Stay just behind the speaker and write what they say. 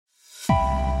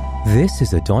This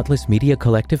is a Dauntless Media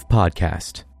Collective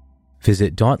podcast.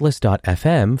 Visit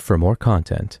dauntless.fm for more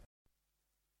content.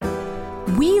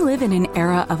 We live in an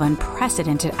era of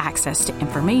unprecedented access to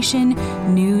information,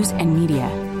 news, and media.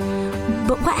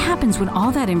 But what happens when all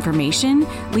that information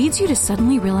leads you to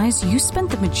suddenly realize you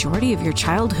spent the majority of your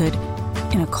childhood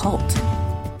in a cult?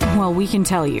 Well, we can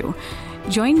tell you.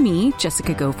 Join me,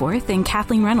 Jessica Goforth, and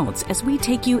Kathleen Reynolds as we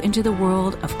take you into the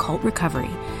world of cult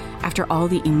recovery after all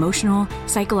the emotional,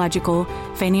 psychological,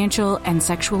 financial, and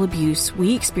sexual abuse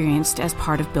we experienced as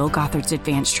part of Bill Gothard's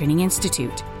Advanced Training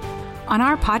Institute. On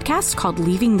our podcast called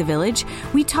Leaving the Village,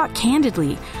 we talk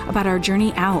candidly about our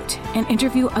journey out and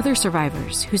interview other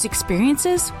survivors whose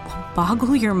experiences will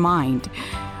boggle your mind.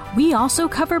 We also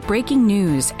cover breaking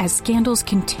news as scandals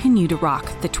continue to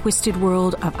rock the twisted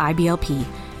world of IBLP.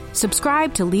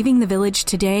 Subscribe to Leaving the Village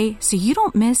today so you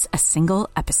don't miss a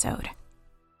single episode.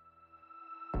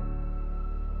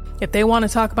 If they want to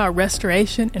talk about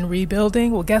restoration and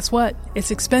rebuilding, well, guess what?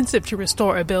 It's expensive to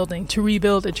restore a building, to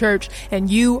rebuild a church, and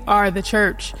you are the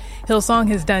church. Hillsong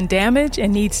has done damage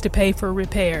and needs to pay for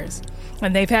repairs.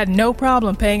 And they've had no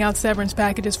problem paying out severance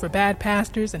packages for bad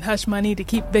pastors and hush money to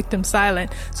keep victims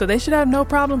silent. So they should have no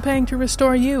problem paying to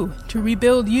restore you, to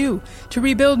rebuild me.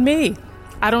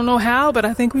 I don't know how, but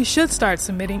I think we should start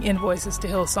submitting invoices to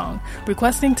Hillsong,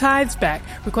 requesting tithes back,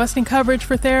 requesting coverage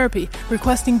for therapy,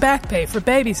 requesting back pay for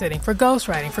babysitting, for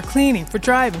ghostwriting, for cleaning, for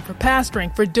driving, for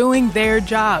pastoring, for doing their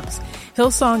jobs.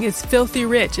 Hillsong is filthy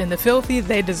rich, and the filthy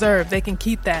they deserve, they can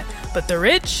keep that. But the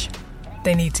rich,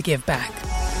 they need to give back.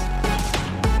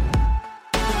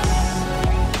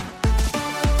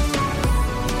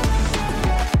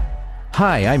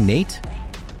 Hi, I'm Nate.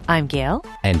 I'm Gail.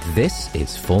 And this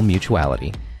is Full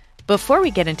Mutuality. Before we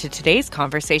get into today's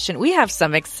conversation, we have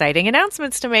some exciting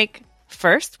announcements to make.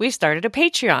 First, we've started a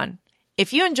Patreon.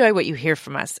 If you enjoy what you hear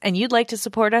from us and you'd like to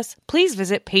support us, please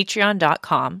visit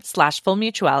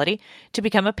patreon.com/fullmutuality to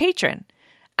become a patron.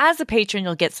 As a patron,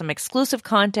 you'll get some exclusive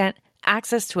content,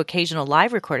 access to occasional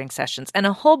live recording sessions, and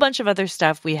a whole bunch of other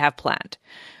stuff we have planned.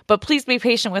 But please be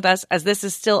patient with us as this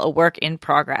is still a work in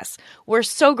progress. We're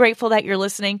so grateful that you're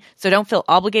listening, so don't feel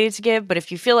obligated to give, but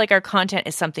if you feel like our content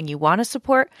is something you want to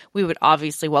support, we would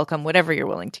obviously welcome whatever you're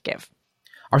willing to give.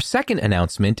 Our second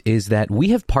announcement is that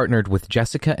we have partnered with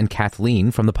Jessica and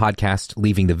Kathleen from the podcast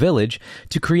Leaving the Village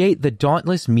to create the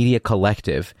Dauntless Media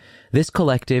Collective. This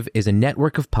collective is a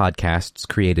network of podcasts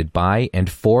created by and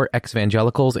for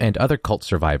ex-evangelicals and other cult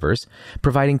survivors,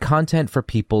 providing content for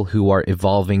people who are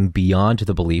evolving beyond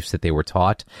the beliefs that they were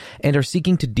taught and are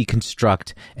seeking to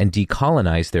deconstruct and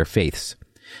decolonize their faiths.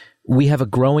 We have a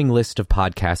growing list of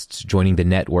podcasts joining the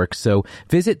network, so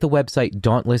visit the website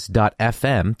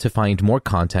dauntless.fm to find more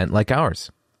content like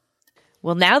ours.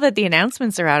 Well, now that the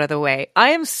announcements are out of the way, I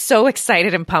am so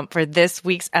excited and pumped for this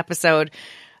week's episode.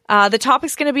 The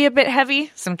topic's going to be a bit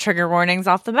heavy, some trigger warnings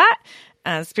off the bat,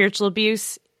 spiritual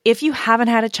abuse. If you haven't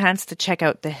had a chance to check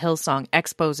out the Hillsong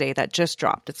expose that just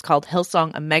dropped, it's called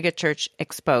Hillsong, a Megachurch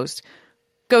Exposed.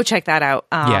 Go check that out.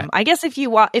 I guess if you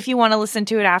want to listen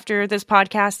to it after this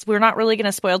podcast, we're not really going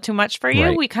to spoil too much for you.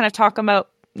 Right. We kind of talk about,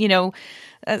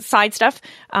 side stuff.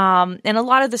 And a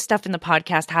lot of the stuff in the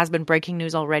podcast has been breaking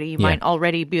news already. You might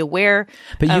already be aware.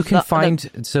 But you can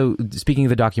so speaking of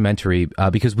the documentary,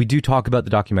 because we do talk about the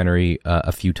documentary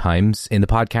a few times in the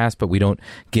podcast, but we don't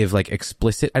give I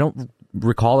don't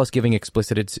recall us giving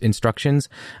explicit instructions.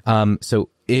 So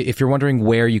if you're wondering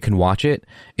where you can watch it,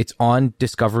 it's on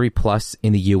Discovery Plus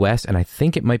in the US, and I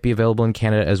think it might be available in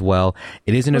Canada as well.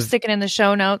 We'll stick it in the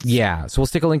show notes. Yeah, so we'll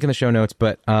stick a link in the show notes,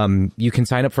 but you can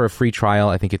sign up for a free trial.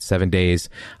 I think it's 7 days.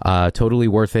 Totally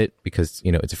worth it because,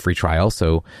 it's a free trial.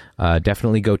 So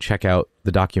definitely go check out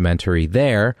the documentary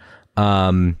there.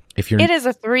 It is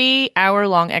a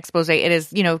 3-hour-long expose. It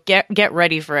is, get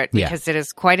ready for it because it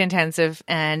is quite intensive,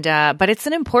 and but it's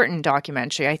an important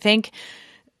documentary. I think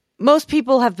most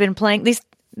people have been playing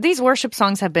these worship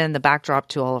songs have been the backdrop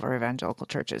to all of our evangelical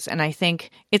churches, and I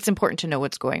think it's important to know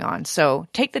what's going on. So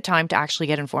take the time to actually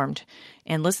get informed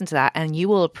and listen to that, and you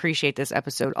will appreciate this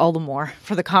episode all the more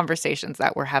for the conversations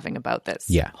that we're having about this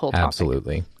whole topic.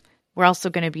 Absolutely. We're also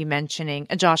going to be mentioning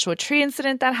a Joshua Tree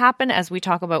incident that happened as we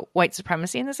talk about white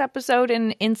supremacy in this episode.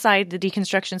 And inside the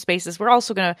deconstruction spaces, we're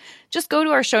also going to just go to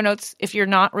our show notes. If you're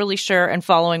not really sure and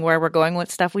following where we're going with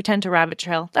stuff, we tend to rabbit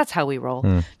trail. That's how we roll.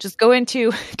 Just go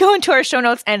into our show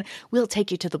notes and we'll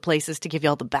take you to the places to give you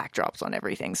all the backdrops on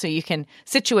everything so you can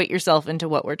situate yourself into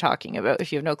what we're talking about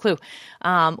if you have no clue.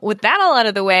 With that all out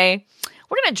of the way,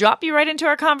 we're going to drop you right into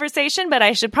our conversation, but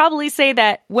I should probably say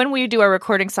that when we do our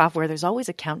recording software, there's always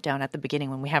a countdown at the beginning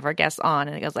when we have our guests on,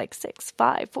 and it goes like 6,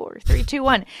 5, 4, 3, 2,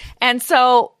 1. And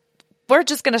so we're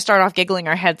just going to start off giggling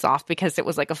our heads off because it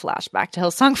was like a flashback to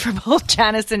Hillsong for both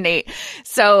Janice and Nate.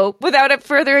 So without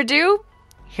further ado,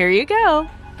 here you go.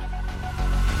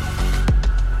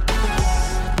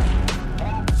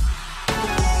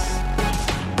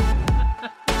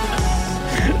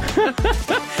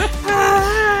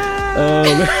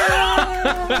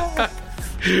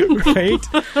 Right?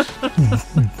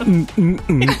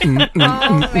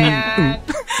 Oh, man.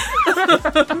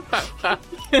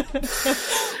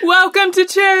 Welcome to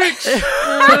church.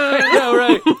 I know,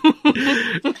 right?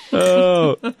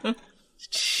 Oh,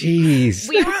 jeez.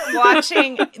 We were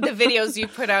watching the videos you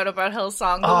put out about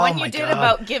Hillsong, the one you did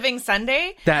about Giving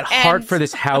Sunday. That Heart for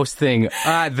This House thing,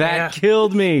 that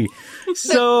killed me.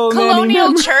 So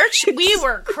Colonial Church, we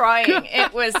were crying.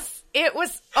 It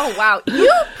was, oh wow.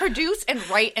 You produce and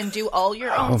write and do all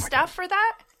your own stuff for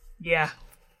that? Yeah.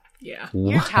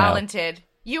 You're talented.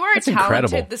 You are That's talented.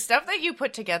 incredible. The stuff that you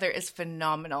put together is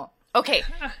phenomenal. Okay,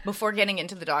 before getting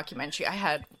into the documentary, I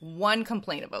had one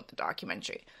complaint about the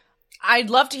documentary. I'd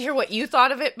love to hear what you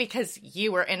thought of it because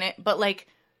you were in it, but like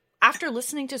after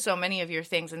listening to so many of your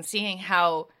things and seeing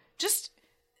how just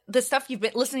the stuff you've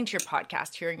been listening to your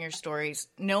podcast, hearing your stories,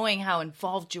 knowing how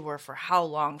involved you were for how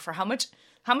long, for how much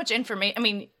information. I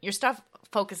mean, your stuff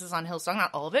focuses on Hillsong,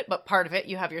 not all of it, but part of it.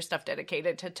 You have your stuff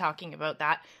dedicated to talking about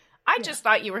that. I just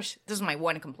thought you were, this is my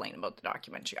one complaint about the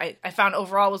documentary. I found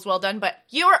overall was well done, but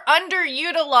you were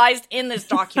underutilized in this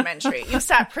documentary. You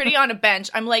sat pretty on a bench.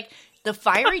 I'm like, the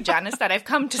fiery Janice that I've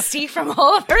come to see from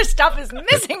all of her stuff is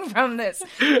missing from this.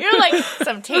 You're like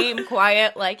some tame,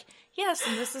 quiet, like, yes,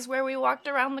 and this is where we walked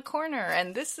around the corner,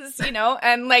 and this is, and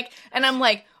I'm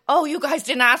like, oh, you guys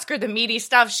didn't ask her the meaty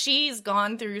stuff. She's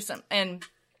gone through some, and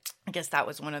I guess that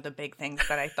was one of the big things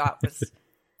that I thought was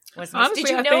Honestly, did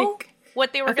you know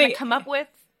what they were going to come up with?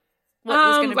 What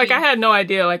was going to be? I had no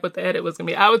idea what the edit was going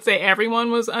to be. I would say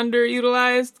everyone was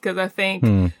underutilized because I think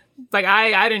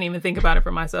I didn't even think about it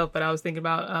for myself, but I was thinking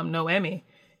about Noemi,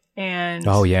 and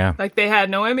they had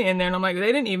Noemi in there, and I'm like,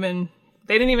 they didn't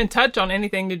even touch on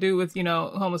anything to do with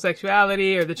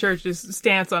homosexuality or the church's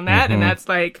stance on that, and that's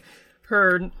like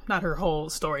not her whole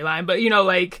storyline, but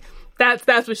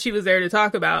that's what she was there to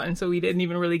talk about, and so we didn't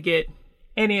even really get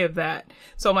any of that.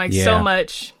 So I'm like,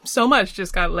 so much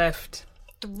just got left.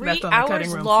 3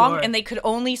 hours long, and they could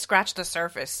only scratch the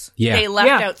surface. Yeah. They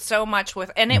left out so much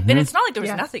and it's not like there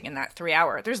was nothing in that 3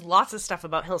 hour. There's lots of stuff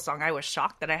about Hillsong. I was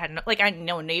shocked that I had I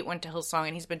know Nate went to Hillsong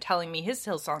and he's been telling me his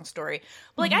Hillsong story.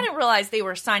 But I didn't realize they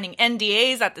were signing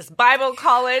NDAs at this Bible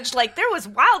college. There was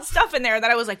wild stuff in there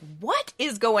that I was like, what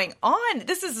is going on?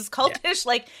 This is cultish.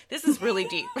 This is really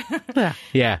deep.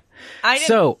 Yeah.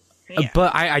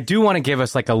 But I do want to give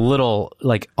us a little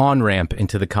on-ramp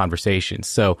into the conversation.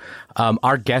 So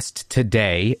our guest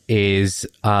today is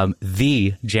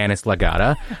the Janice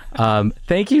Lagata.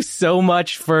 Thank you so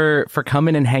much for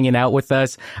coming and hanging out with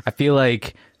us. I feel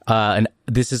like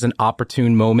this is an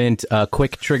opportune moment.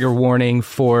 Quick trigger warning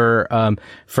for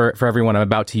everyone. I'm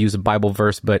about to use a Bible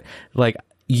verse, but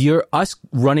us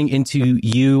running into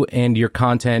you and your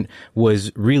content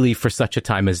was really for such a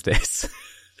time as this.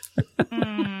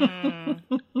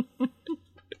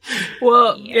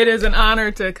 Well, it is an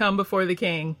honor to come before the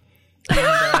king.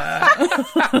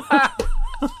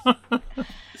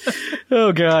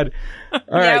 Oh, God. All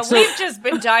right. So we've just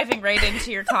been diving right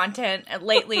into your content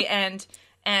lately, and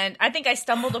I think I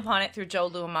stumbled upon it through Joe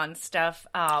Luamon's stuff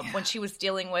when she was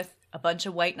dealing with a bunch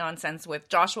of white nonsense with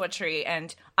Joshua Tree,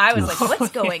 and I was like, what's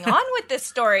going on with this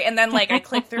story? And then I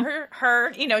clicked through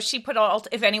her she put all,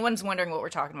 if anyone's wondering what we're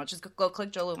talking about, just go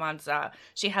click Joe Luamon's,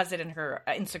 she has it in her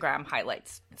Instagram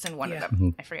highlights. It's in one of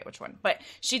them. I forget which one, but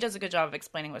she does a good job of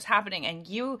explaining what's happening, and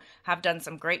you have done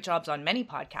some great jobs on many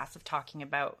podcasts of talking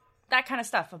about that kind of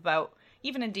stuff, about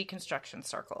even in deconstruction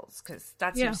circles, because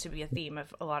that seems to be a theme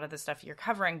of a lot of the stuff you're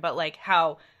covering, but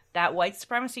how that white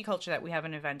supremacy culture that we have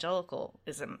in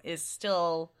evangelicalism is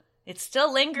still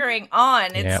lingering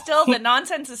on. It's still, the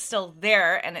nonsense is still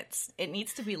there, and it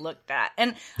needs to be looked at.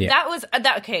 And that was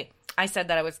okay. I said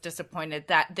that I was disappointed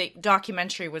that the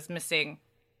documentary was missing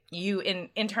you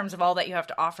in terms of all that you have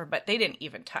to offer, but they didn't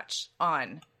even touch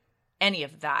on any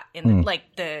of that in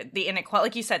the inequality.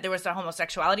 Like you said, there was the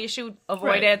homosexuality issue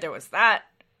avoided. Right. There was that.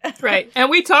 Right.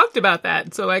 And we talked about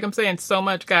that. So I'm saying, so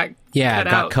much got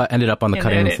cut, ended up on the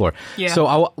cutting room floor. Yeah.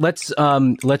 So let's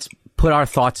put our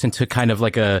thoughts into kind of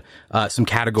some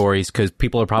categories, because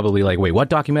people are probably like, wait, what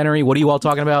documentary? What are you all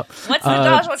talking about? What's the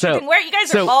Joshua Tree thing? Where you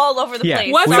guys are all over the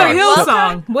place. What's a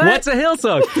Hillsong? What's a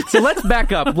Hillsong? So let's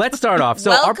back up. Let's start off. So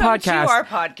Welcome our podcast to our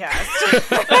podcast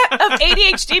of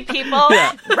ADHD people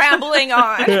rambling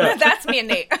on. That's me and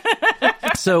Nate.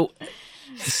 So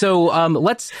So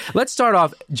let's start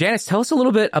off. Janice, tell us a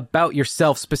little bit about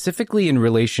yourself, specifically in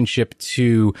relationship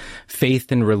to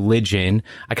faith and religion.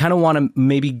 I kind of want to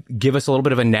maybe give us a little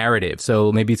bit of a narrative.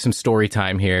 So maybe some story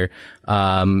time here.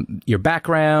 Your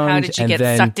background. How did you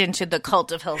get sucked into the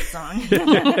cult of Hillsong?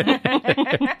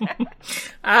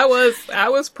 I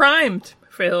was primed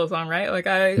for Hillsong, right? Like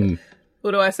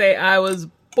what do I say? I was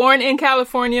born in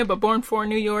California, but born for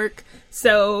New York.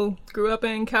 So grew up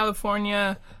in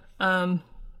California.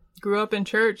 Grew up in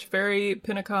church, very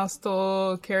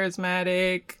Pentecostal,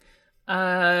 charismatic.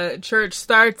 Church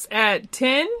starts at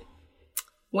 10.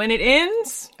 When it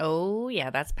ends, oh yeah,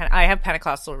 I have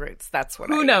Pentecostal roots. That's what.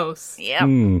 Who knows?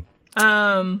 Yep.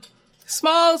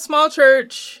 Small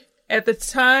church. At the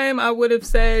time, I would have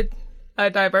said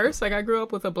diverse. Like I grew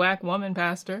up with a Black woman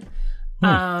pastor.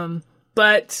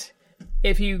 But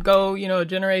if you go, a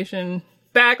generation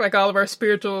back, like all of our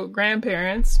spiritual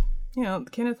grandparents,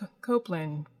 Kenneth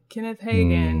Copeland, Kenneth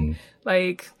Hagin,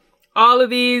 like all of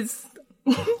these,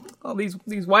 all these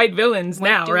white villains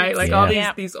now, dudes. right? Like all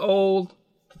these old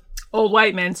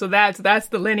white men. So that's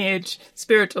the lineage,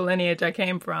 spiritual lineage I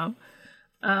came from.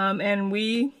 And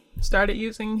we started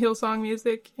using Hillsong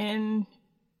music in,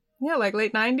 like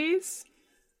late 90s.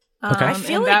 Okay. I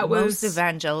feel like most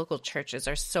evangelical churches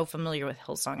are so familiar with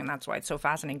Hillsong, and that's why it's so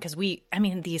fascinating. Because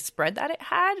the spread that it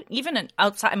had, even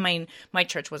outside, my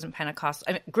church wasn't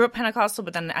Pentecostal. I grew up Pentecostal,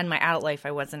 but then in my adult life,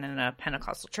 I wasn't in a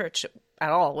Pentecostal church at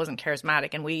all. It wasn't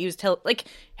charismatic, and we used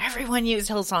everyone used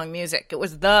Hillsong music. It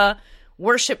was the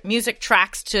worship music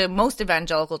tracks to most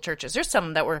evangelical churches. There's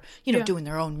some that were, doing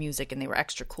their own music and they were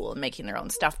extra cool and making their own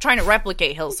stuff, trying to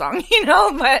replicate Hillsong,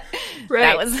 but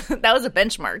right. that was a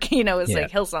benchmark,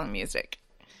 like Hillsong music.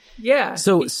 Yeah.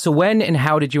 So when and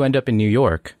how did you end up in New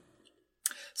York?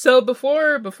 So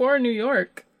before New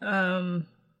York, I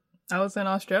was in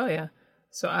Australia.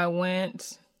 So I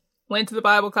went to the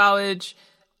Bible college.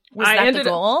 Was that the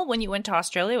goal when you went to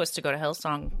Australia, was to go to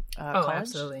Hillsong college? Oh,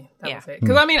 absolutely. That was it.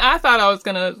 Because, I thought I was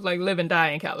going to, live and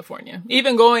die in California.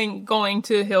 Even going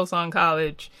to Hillsong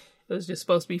College, it was just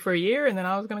supposed to be for a year, and then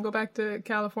I was going to go back to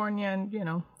California and,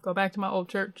 go back to my old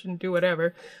church and do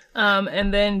whatever.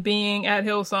 And then being at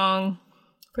Hillsong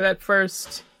for that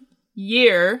first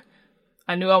year,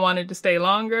 I knew I wanted to stay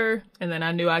longer, and then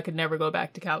I knew I could never go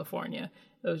back to California.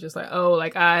 It was just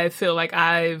I feel like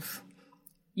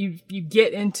you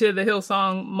get into the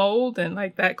Hillsong mold and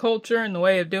that culture and the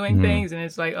way of doing things, and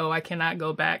it's I cannot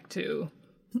go back to,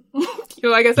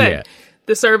 like I said,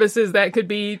 the services that could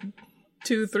be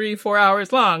 2, 3, 4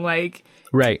 hours long,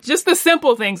 right. Just the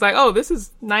simple things this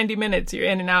is 90 minutes, you're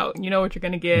in and out, you know what you're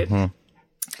going to get.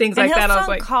 Things like that. I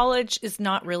was college is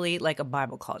not really like a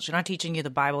Bible college. They're not teaching you the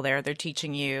Bible there. They're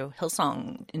teaching you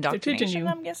Hillsong indoctrination. They're teaching you,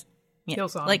 I'm guessing. Yeah.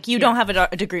 Hillsong. You don't have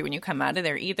a degree when you come out of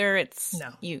there either. It's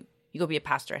you go be a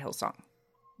pastor at Hillsong.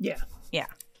 Yeah. Yeah.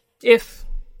 If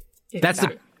that's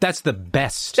the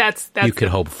best that's you could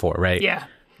hope for, right? Yeah.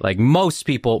 Like most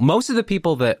of the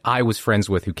people that I was friends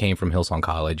with who came from Hillsong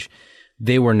College,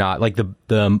 they were not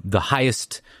the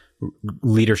highest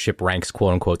leadership ranks,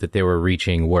 quote unquote, that they were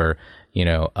reaching were,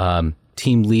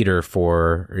 team leader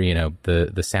for,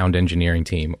 the sound engineering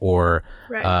team, or,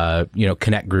 right.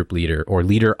 Connect group leader, or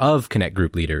leader of Connect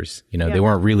group leaders.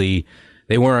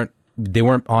 They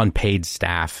weren't on paid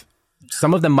staff.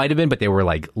 Some of them might have been, but they were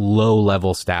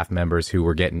low-level staff members who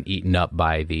were getting eaten up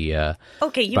by the you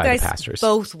by guys the pastors.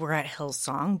 Both were at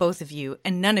Hillsong, both of you,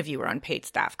 and none of you were on paid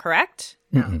staff, correct?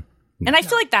 No. And I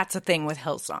feel like that's a thing with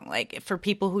Hillsong. For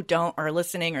people who are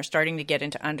listening or starting to get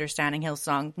into understanding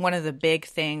Hillsong, one of the big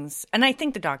things, and I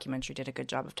think the documentary did a good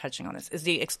job of touching on this, is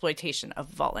the exploitation of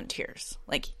volunteers.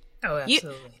 Oh,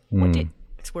 absolutely.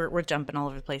 We're jumping all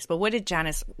over the place, but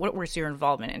what was your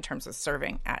involvement in terms of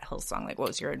serving at Hillsong? What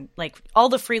was your all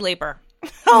the free labor,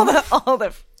 all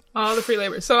the free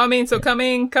labor. So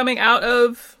coming out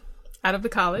of the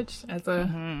college as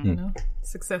a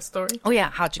success story. Oh yeah,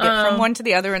 how'd you get from one to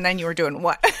the other, and then you were doing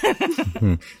what?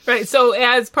 Right. So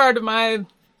as part of my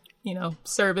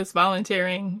service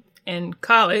volunteering in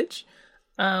college,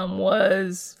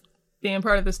 was being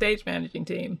part of the stage managing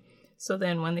team. So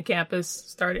then when the campus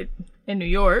started in New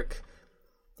York,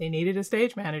 they needed a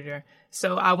stage manager.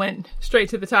 So I went straight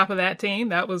to the top of that team.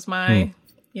 That was my,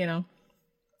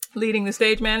 leading the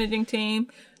stage managing team.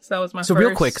 So that was my first.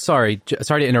 Real quick, sorry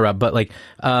to interrupt, but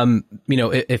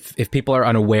if people are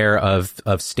unaware of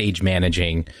stage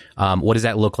managing, what does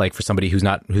that look like for somebody who's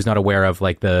not aware of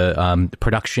the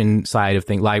production side of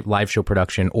things, live show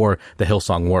production, or the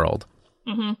Hillsong world?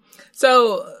 Mm-hmm.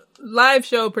 So live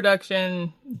show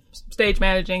production, stage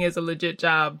managing is a legit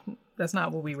job that's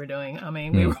not what we were doing. I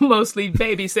mean, we were mostly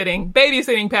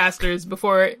babysitting pastors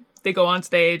before they go on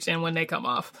stage and when they come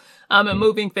off. And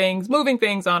moving things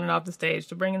on and off the stage,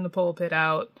 to bringing the pulpit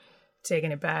out,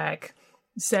 taking it back,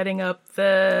 setting up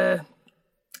the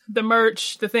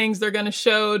merch, the things they're going to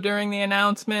show during the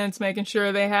announcements, making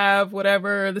sure they have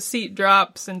whatever the seat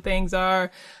drops and things are,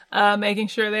 making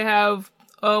sure they have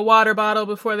a water bottle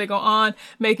before they go on,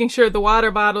 making sure the water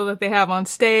bottle that they have on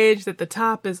stage, that the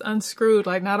top is unscrewed,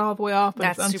 like not all the way off, but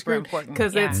That's it's unscrewed. super important.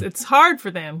 Because it's hard for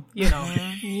them, you know.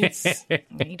 You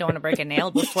don't want to break a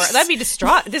nail before. That'd be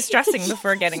distressing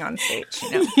before getting on stage.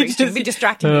 You know, it'd be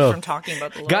distracting me from talking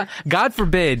about the Lord. God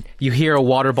forbid you hear a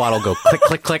water bottle go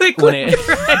click, click, click when it...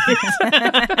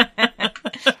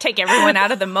 Take everyone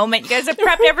out of the moment. You guys have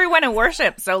prepped everyone in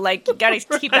worship, so like you gotta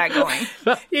keep that going.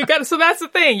 So that's the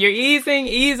thing. You're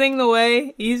easing the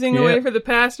way for the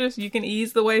pastors. You can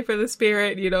ease the way for the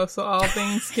Spirit, you know, so all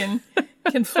things can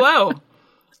flow.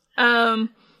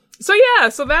 So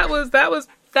that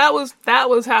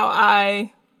was how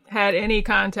I had any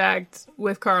contact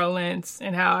with Carl Lentz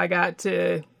and how I got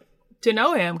to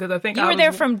know him, because I think you were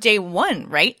there from day one,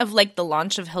 right? Of like the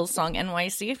launch of Hillsong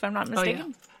NYC, if I'm not mistaken. Oh,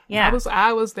 yeah. Yeah,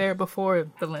 I was there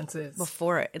before the Lentzes.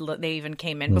 Before they even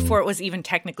came in, before it was even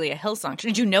technically a Hillsong.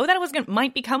 Did you know that it was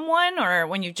might become one, or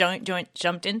when you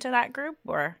jumped into that group,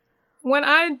 or when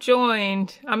I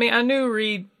joined? I mean, I knew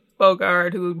Reed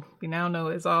Bogard, who we now know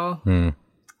is all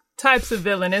types of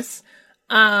villainous.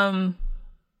 I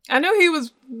knew he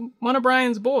was one of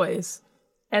Brian's boys,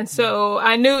 and so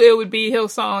I knew it would be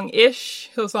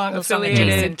Hillsong-ish, Hillsong affiliated,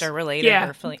 adjacent or related,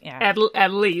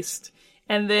 at least,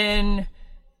 and then.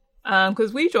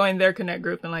 Because we joined their Connect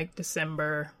group in like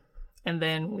December, and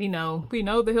then we know the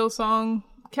Hillsong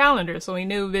calendar, so we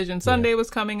knew Vision Sunday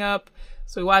was coming up,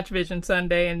 so we watched Vision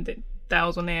Sunday, and that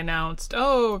was when they announced,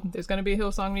 oh, there's going to be a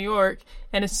Hillsong New York,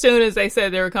 and as soon as they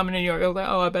said they were coming to New York, I was like,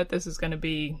 oh, I bet this is going to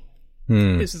be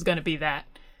that.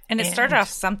 And it started off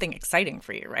something exciting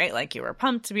for you, right? Like you were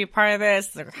pumped to be a part of this.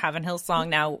 They're having Hillsong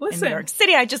now in New York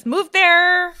City. I just moved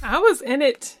there. I was in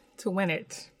it to win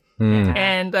it,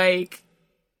 and like.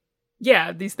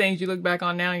 Yeah, these things you look back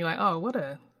on now and you're like,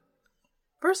 oh,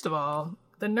 first of all,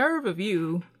 the nerve of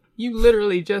you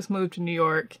literally just moved to New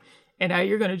York and now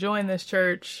you're going to join this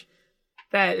church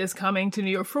that is coming to New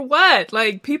York. For what?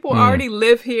 Like, people already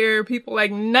live here. People,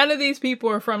 like, none of these people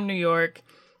are from New York,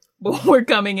 but we're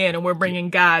coming in and we're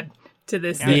bringing God to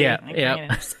this city.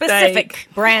 Yeah. Specific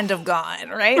brand of God,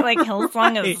 right? Like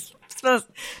Hillsong is supposed.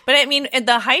 But I mean,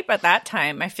 the hype at that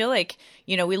time, I feel like,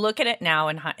 you know, we look at it now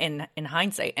in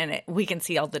hindsight, and we can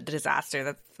see all the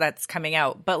disaster that's coming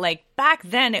out. But like back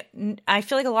then, I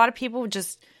feel like a lot of people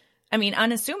just, I mean,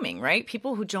 unassuming, right?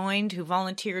 People who joined, who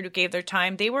volunteered, who gave their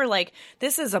time, they were like,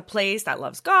 this is a place that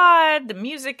loves God. The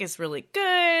music is really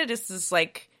good. This is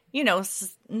like, you know,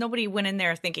 nobody went in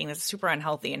there thinking this is super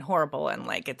unhealthy and horrible, and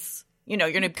like it's, you know,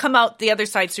 you're going to come out the other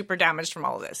side super damaged from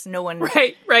all of this. No one...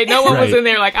 Right. No one was in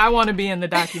there like, I want to be in the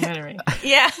documentary.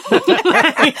 Yeah. Just give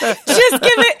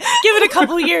it a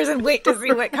couple years and wait to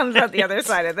see what comes out the other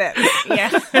side of this.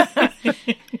 Yeah.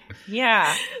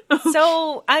 Yeah.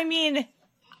 So, I mean,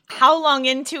 how long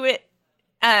into it,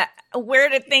 where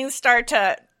did things start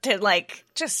to like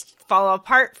just fall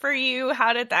apart for you?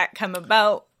 How did that come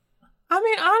about? I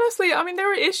mean, honestly, there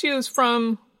were issues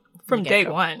from day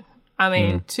one. I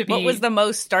mean, what was the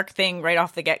most stark thing right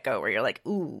off the get-go where you're like,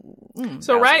 ooh.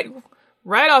 So right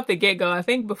off the get-go, I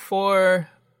think before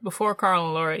Carl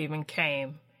and Laura even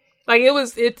came, like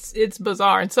it's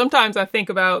bizarre. And sometimes I think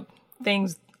about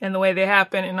things and the way they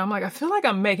happen, and I'm like, I feel like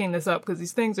I'm making this up because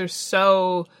these things are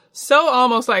so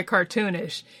almost like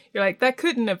cartoonish. You're like, that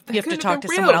couldn't have. You have to talk to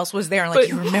someone else was there and like,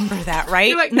 you remember that,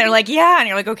 right? Like, and they're like, yeah, and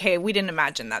you're like, okay, we didn't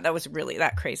imagine that. That was really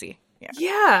that crazy.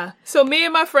 Yeah. So me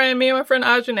and my friend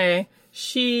Ajane,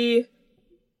 she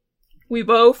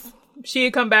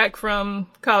had come back from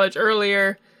college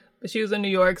earlier, but she was in New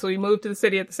York, so we moved to the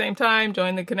city at the same time,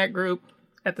 joined the Connect group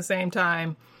at the same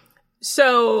time.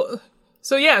 So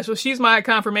she's my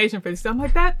confirmation for this. I'm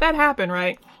like, that happened,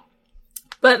 right?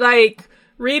 But like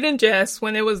Reed and Jess,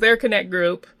 when it was their Connect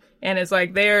group, and it's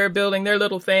like they're building their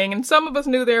little thing, and some of us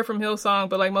knew they're from Hillsong,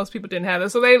 but like most people didn't have it.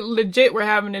 So they legit were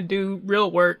having to do real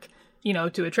work, you know,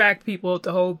 to attract people,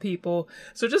 to hold people.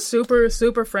 So just super,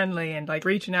 super friendly and like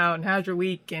reaching out and how's your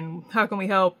week and how can we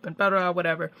help and blah, blah, blah,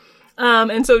 whatever.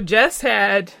 And so Jess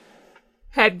had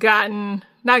not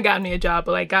gotten me a job,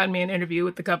 but like gotten me an interview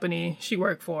with the company she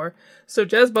worked for. So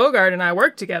Jess Bogard and I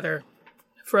worked together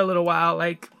for a little while,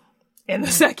 like in the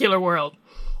secular world.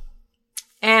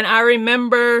 And I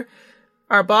remember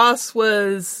our boss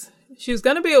she was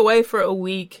going to be away for a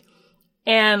week.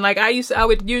 And like I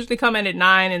would usually come in at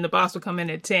 9 and the boss would come in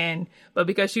at 10. But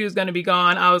because she was going to be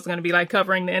gone, I was going to be like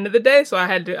covering the end of the day. So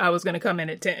I was going to come in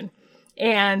at 10.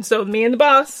 And so me and the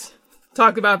boss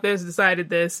talked about this, decided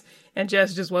this, and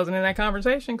Jess just wasn't in that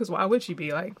conversation because why would she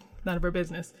be? Like, none of her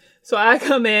business. So I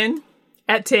come in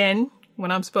at 10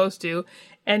 when I'm supposed to,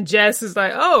 and Jess is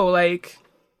like, oh, like,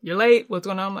 you're late. What's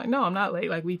going on? I'm like, no, I'm not late.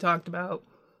 Like, we talked about,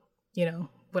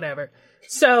 whatever.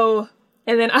 So,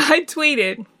 and then I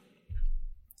tweeted,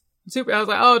 I was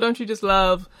like, oh, don't you just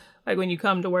love, like, when you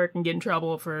come to work and get in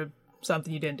trouble for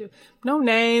something you didn't do? No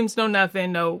names, no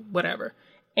nothing, no whatever.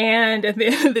 And at the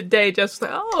end of the day, Jess was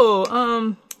like,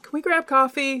 oh, can we grab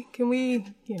coffee? Can we,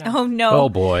 Oh, no. Oh,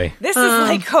 boy. This is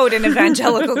like code in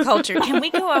evangelical culture. Can we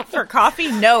go out for coffee?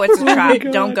 No, it's a trap.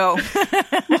 Don't go.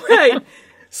 Right.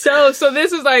 So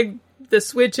this is like the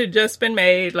switch had just been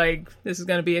made. Like, this is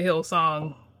going to be a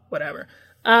Hillsong, whatever.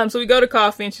 So we go to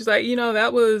coffee and she's like,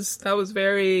 that was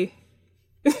very,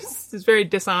 it's very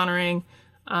dishonoring.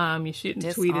 You shouldn't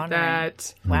have tweeted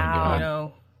that.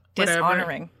 Wow. Whatever.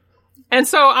 Dishonoring. And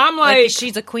so I'm like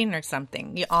she's a queen or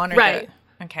something. You honored right. it.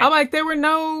 Okay. I'm like, there were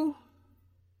no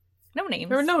names.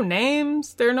 There were no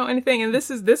names. There were no anything. And this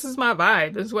is my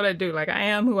vibe. This is what I do. Like, I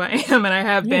am who I am, and I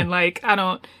have been. Like, I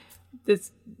don't.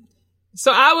 This.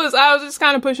 So I was just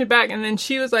kind of pushing back, and then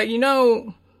she was like,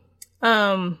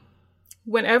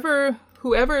 whenever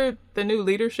whoever the new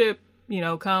leadership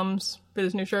comes for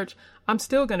this new church, I'm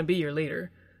still gonna be your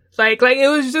leader. Like it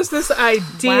was just this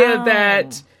idea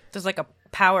that there's like a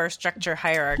power structure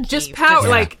hierarchy. Just power,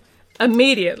 like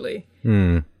immediately.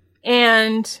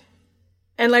 And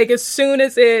like as soon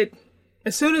as it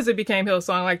became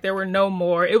Hillsong, like there were no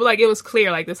more. It was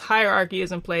clear, like this hierarchy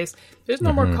is in place. There's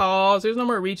no more calls. There's no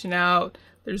more reaching out.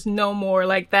 There's no more,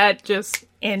 like that just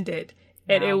ended.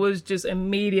 Wow. And it was just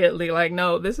immediately like,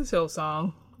 no, this is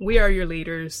Hillsong. We are your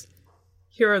leaders.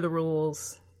 Here are the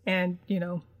rules. And,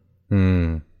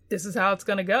 this is how it's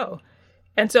going to go.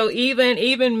 And so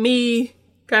even me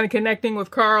kind of connecting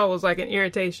with Carl was like an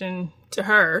irritation to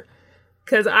her.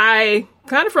 Because I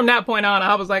kind of from that point on,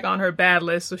 I was like on her bad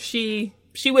list. So she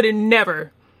would have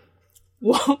never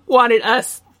wanted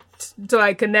us to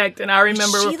like connect. And I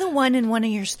remember. Is she the one in one of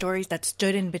your stories that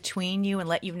stood in between you and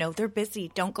let you know they're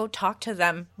busy? Don't go talk to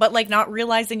them. But like not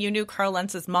realizing you knew Carl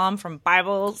Lentz's mom from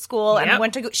Bible school and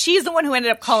went to go. She's the one who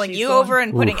ended up calling you over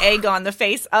and putting egg on the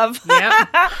face of.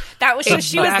 That was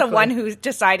she was the one who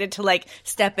decided to like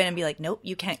step in and be like, nope,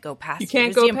 you can't go past. You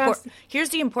can't go past. Here's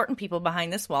the important people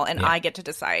behind this wall, and I get to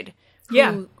decide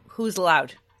who's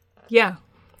allowed. Yeah.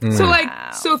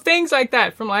 So things like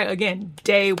that from like again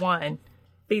day one.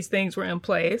 These things were in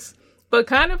place, but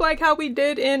kind of like how we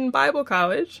did in Bible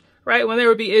college, right? When there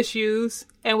would be issues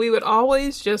and we would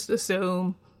always just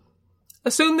assume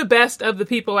the best of the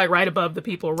people, like right above the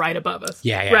people right above us.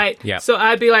 Yeah. Right. Yeah. So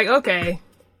I'd be like, okay,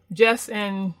 Jess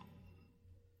and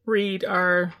Reed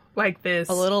are like this.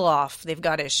 A little off. They've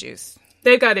got issues.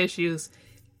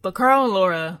 But Carl and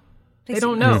Laura, they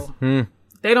don't know.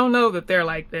 They don't know that they're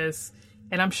like this.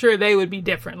 And I'm sure they would be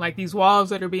different. Like these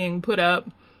walls that are being put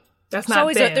up. That's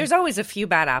not there's always a few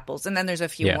bad apples, and then there's a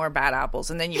few more bad apples,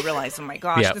 and then you realize, oh my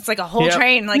gosh, it's like a whole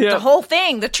train, like the whole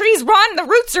thing. The trees run, the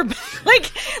roots are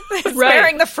like it's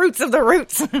bearing the fruits of the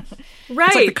roots. Right.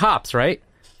 It's like the cops, right?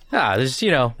 There's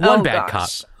one bad cop.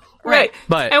 Right.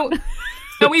 But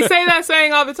and we say that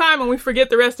saying all the time, and we forget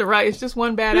the rest of right. It's just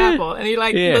one bad apple, and you're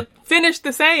like, but finish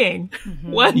the saying.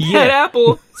 One bad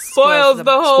apple spoils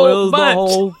the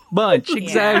whole bunch.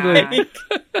 Exactly.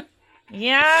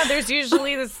 Yeah, there's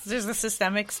usually there's the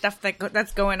systemic stuff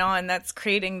that's going on that's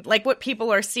creating like what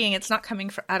people are seeing. It's not coming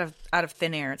out of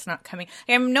thin air. It's not coming.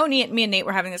 Me and Nate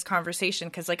were having this conversation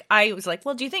because like I was like,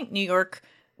 well, do you think New York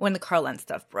when the Carl Lentz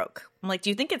stuff broke? I'm like, do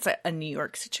you think it's a New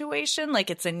York situation? Like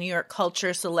it's a New York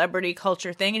culture, celebrity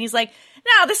culture thing? And he's like,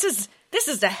 no, this is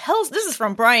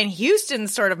from Brian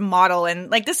Houston's sort of model,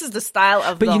 and like this is the style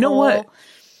of. But the whole... what?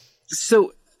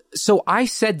 So I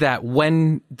said that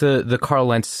when the Carl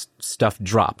Lentz stuff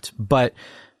dropped, but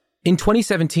in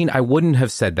 2017, I wouldn't have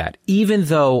said that. Even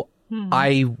though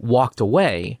I walked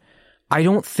away, I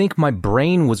don't think my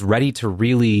brain was ready to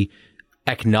really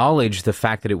acknowledge the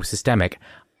fact that it was systemic.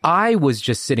 I was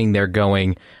just sitting there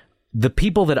going, the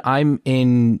people that I'm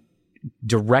in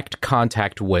direct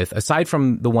contact with, aside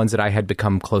from the ones that I had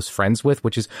become close friends with,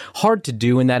 which is hard to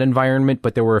do in that environment,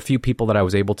 but there were a few people that I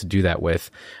was able to do that with.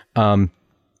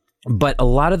 But a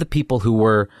lot of the people who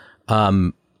were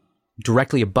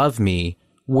directly above me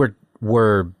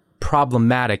were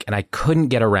problematic, and I couldn't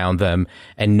get around them,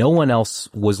 and no one else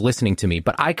was listening to me.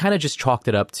 But I kind of just chalked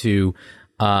it up to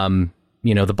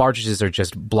the barges are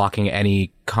just blocking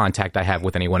any contact I have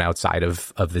with anyone outside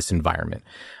of this environment.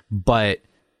 But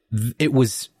it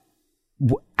was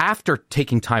after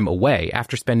taking time away,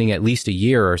 after spending at least a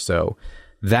year or so,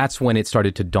 that's when it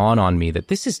started to dawn on me that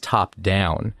this is top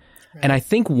down. Right. And I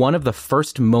think one of the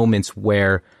first moments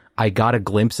where I got a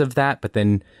glimpse of that, but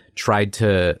then tried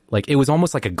to, like, it was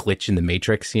almost like a glitch in the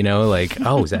Matrix,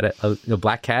 oh, is that a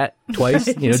black cat twice?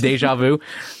 Deja vu.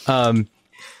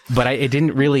 But it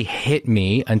didn't really hit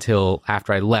me until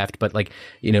after I left. But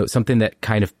something that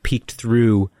kind of peeked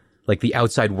through like the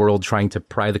outside world trying to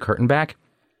pry the curtain back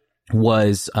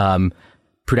was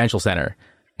Prudential Center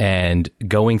and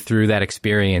going through that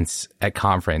experience at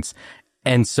conference.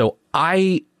 And so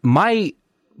my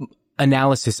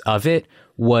analysis of it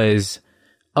was,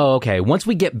 oh, okay, once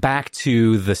we get back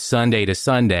to the Sunday to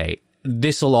Sunday,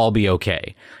 this'll all be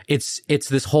okay. It's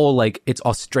this whole, like, it's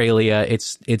Australia,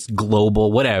 it's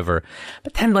global, whatever.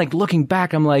 But then, like, looking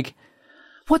back, I'm like,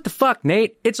 what the fuck,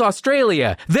 Nate? It's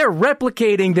Australia. They're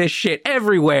replicating this shit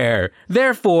everywhere.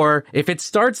 Therefore, if it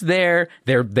starts there,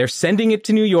 they're sending it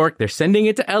to New York, they're sending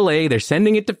it to LA, they're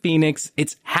sending it to Phoenix.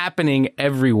 It's happening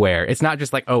everywhere. It's not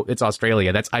just like, oh, it's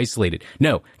Australia, that's isolated.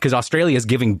 No, because Australia is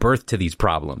giving birth to these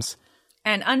problems.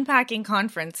 And unpacking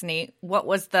conference, Nate, what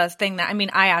was the thing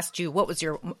I asked you, what was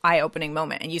your eye-opening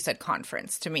moment? And you said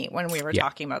conference to me when we were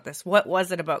talking about this. What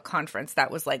was it about conference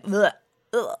that was like,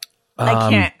 ugh, I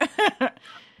can't.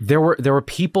 There were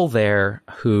people there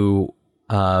who,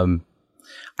 I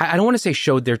don't want to say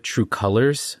showed their true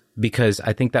colors, because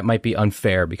I think that might be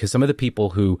unfair, because some of the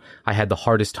people who I had the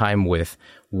hardest time with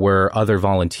were other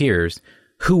volunteers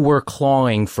who were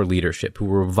clawing for leadership, who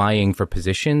were vying for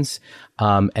positions.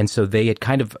 And so they had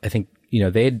kind of, I think,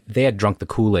 they had drunk the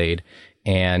Kool-Aid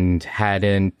and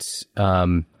hadn't,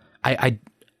 I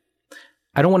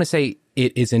don't want to say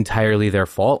it is entirely their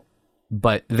fault,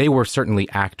 but they were certainly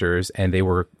actors, and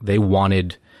they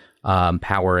wanted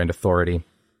power and authority.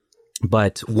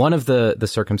 But one of the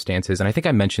circumstances, and I think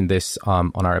I mentioned this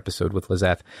on our episode with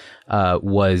Lizeth,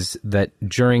 was that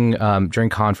during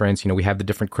conference, we have the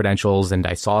different credentials, and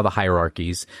I saw the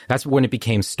hierarchies. That's when it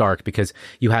became stark, because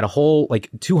you had a whole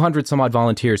 200 some odd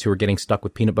volunteers who were getting stuck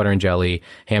with peanut butter and jelly,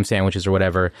 ham sandwiches or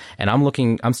whatever. And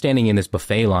I'm standing in this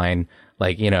buffet line,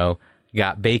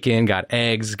 got bacon, got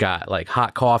eggs, got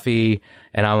hot coffee,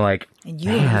 and I'm like, and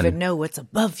you don't even know what's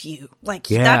above you. That's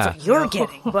what you're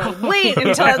getting. But wait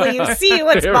until you see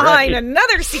what's behind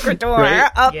another secret door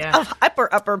of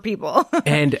upper people.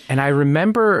 and I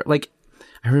remember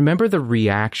the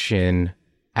reaction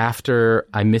after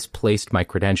I misplaced my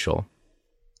credential,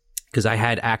 because I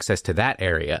had access to that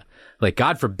area.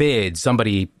 God forbid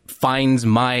somebody finds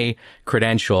my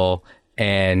credential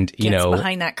and gets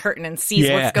behind that curtain and sees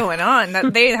what's going on,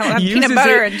 that they have peanut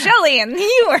butter and jelly and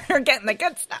you are getting the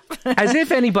good stuff. As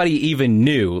if anybody even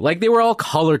knew. They were all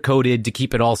color coded to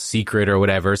keep it all secret or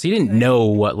whatever, so you didn't know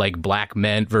what black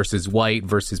meant versus white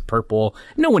versus purple.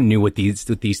 No one knew what these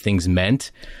things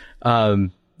meant.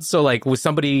 So was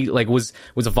somebody was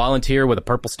a volunteer with a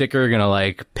purple sticker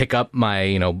gonna pick up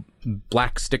my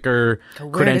black sticker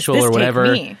credential or whatever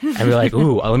and be like,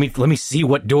 ooh, let me see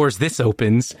what doors this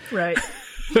opens. Right.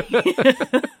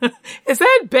 Is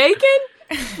that bacon?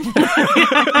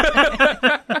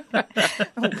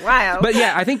 Wow. But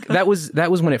yeah, I think that was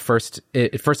when it first,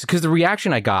 because the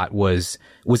reaction I got was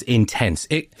intense.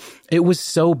 It was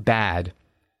so bad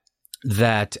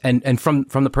that, and from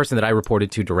the person that I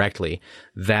reported to directly,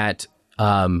 that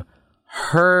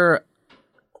her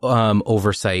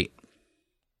oversight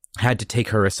had to take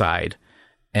her aside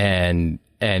and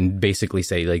basically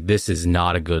say, this is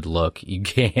not a good look. You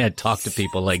can't talk to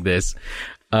people like this.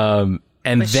 And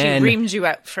but then she reamed you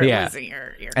out for losing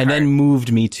your and card. then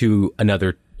moved me to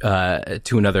another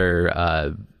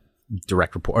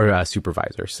direct report or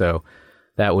supervisor. So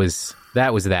that was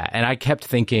that. And I kept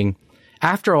thinking,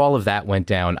 after all of that went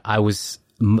down,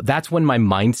 that's when my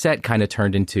mindset kind of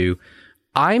turned into,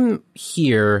 I'm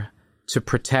here to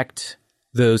protect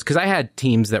those, because I had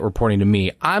teams that were reporting to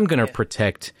me. I'm going to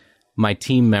protect my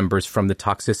team members from the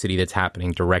toxicity that's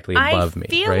happening directly above me.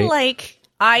 I feel like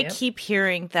I keep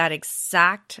hearing that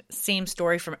exact same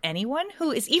story from anyone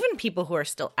who is, even people who are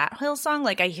still at Hillsong.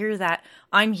 I hear that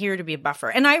I'm here to be a buffer.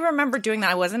 And I remember doing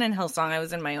that. I wasn't in Hillsong. I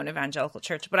was in my own evangelical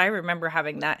church. But I remember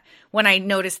having that when I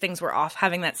noticed things were off,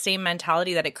 having that same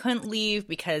mentality that I couldn't leave,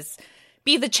 because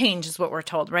be the change is what we're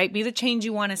told, right? Be the change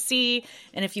you want to see.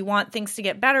 And if you want things to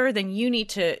get better, then you need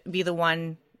to be the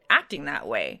one acting that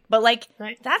way. But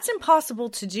that's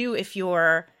impossible to do if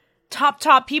your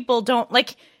top people don't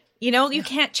You know, you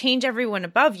can't change everyone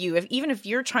above you. Even if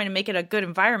you're trying to make it a good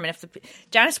environment.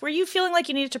 Janice, were you feeling like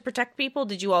you needed to protect people?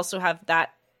 Did you also have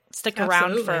that stick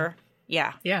around for?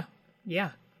 Yeah.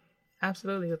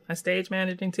 Absolutely. With my stage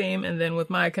managing team and then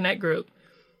with my Connect group.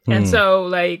 And so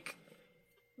like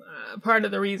part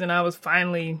of the reason I was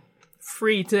finally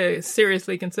free to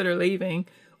seriously consider leaving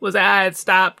was I had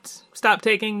stopped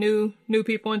taking new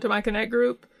people into my Connect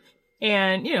group.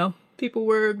 And, you know, people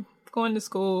were going to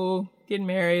school, getting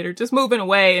married, or just moving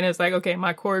away. And it's like, okay,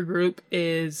 my core group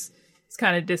is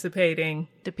kind of dissipating.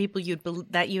 The people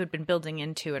that you had been building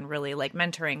into and really like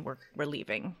mentoring were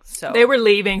leaving. So they were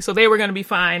leaving, so they were going to be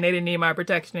fine. They didn't need my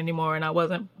protection anymore, and I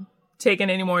wasn't taking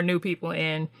any more new people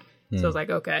in. So I was like,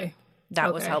 okay.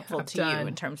 That was helpful to you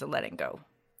in terms of letting go.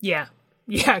 Yeah.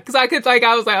 Yeah, because I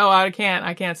was like, oh, I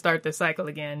can't start this cycle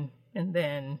again. And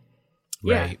then,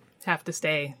 have to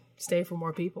stay for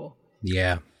more people.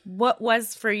 Yeah. What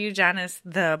was for you, Janice,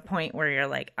 the point where you're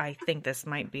like, I think this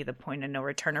might be the point of no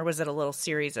return, or was it a little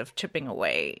series of chipping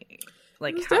away?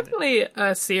 Like, it was definitely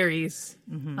a series,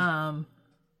 and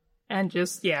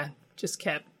just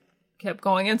kept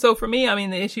going. And so for me, I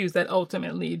mean, the issues that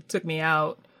ultimately took me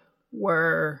out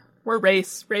were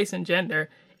race and gender,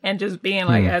 and just being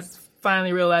like, as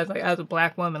finally realized, like as a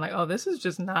Black woman, like, oh, this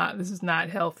is not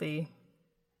healthy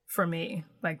for me,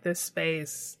 like this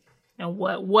space. And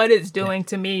what it's doing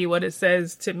to me, what it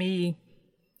says to me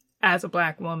as a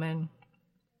Black woman.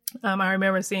 I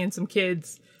remember seeing some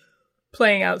kids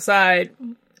playing outside,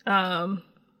 little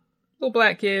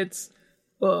Black kids,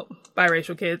 well,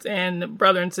 biracial kids, and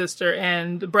brother and sister,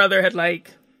 and the brother had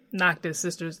like knocked his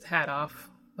sister's hat off,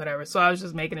 whatever. So I was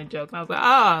just making a joke, and I was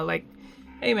like, like,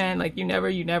 hey man, like you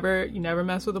never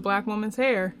mess with a Black woman's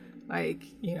hair, like,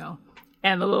 you know.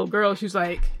 And the little girl, she's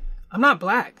like, I'm not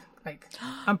Black. Like,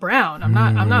 I'm brown. I'm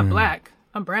not Black.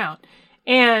 I'm brown.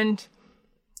 And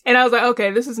I was like,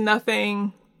 okay, this is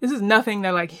nothing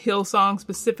that like Hillsong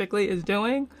specifically is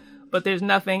doing, but there's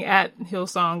nothing at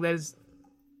Hillsong that is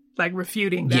like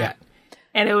refuting that. Yeah.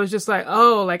 And it was just like,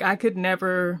 I would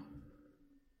never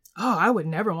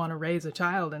want to raise a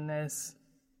child in this.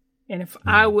 And if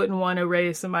I wouldn't want to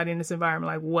raise somebody in this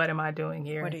environment, like, what am I doing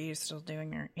here? What are you still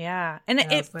doing here? Yeah. And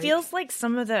it feels like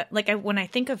some of the, like, when I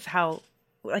think of how,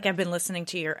 like, I've been listening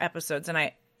to your episodes,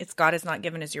 and it's God Is Not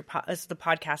Given as the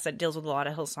podcast that deals with a lot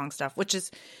of Hillsong stuff, which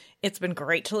is, it's been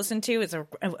great to listen to. It's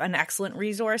an excellent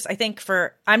resource. I think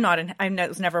I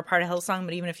was never a part of Hillsong,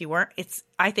 but even if you weren't,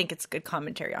 I think it's good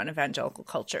commentary on evangelical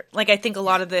culture. Like, I think a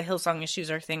lot of the Hillsong issues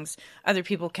are things other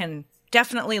people can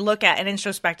definitely look at and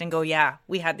introspect and go, yeah,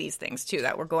 we had these things too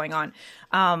that were going on.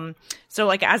 So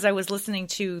like, as I was listening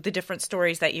to the different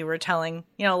stories that you were telling,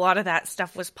 you know, a lot of that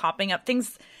stuff was popping up,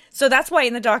 things. So that's why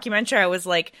in the documentary, I was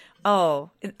like, oh,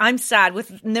 I'm sad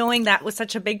with knowing that was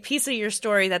such a big piece of your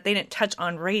story that they didn't touch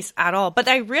on race at all. But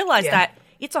I realized that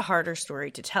it's a harder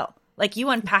story to tell. Like, you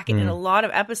unpack it in a lot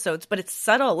of episodes, but it's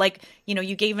subtle. Like, you know,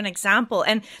 you gave an example,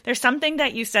 and there's something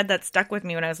that you said that stuck with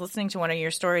me when I was listening to one of your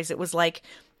stories. It was like,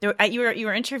 you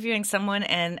were interviewing someone,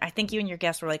 and I think you and your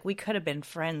guest were like, we could have been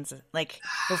friends, like,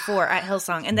 before at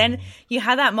Hillsong. And then you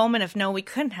had that moment of, no, we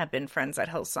couldn't have been friends at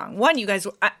Hillsong. One, you guys,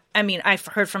 I mean, I've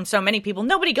heard from so many people,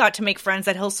 nobody got to make friends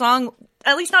at Hillsong,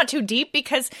 at least not too deep,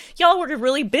 because y'all were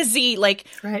really busy, like,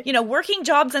 you know, working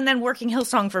jobs and then working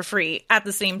Hillsong for free at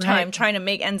the same time, trying to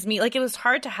make ends meet. Like, it was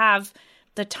hard to have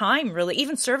the time, really.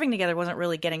 Even serving together wasn't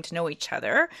really getting to know each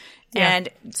other. And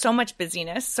so much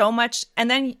busyness, so much.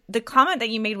 And then the comment that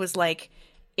you made was like,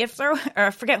 if there, or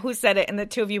I forget who said it, and the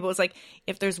two of you, but it was like,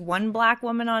 if there's one Black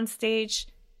woman on stage,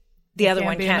 the other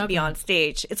one can't be on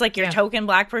stage. It's like your token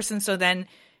Black person. So then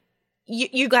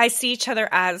you guys see each other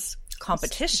as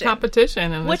competition,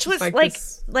 and which was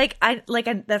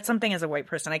that's something as a white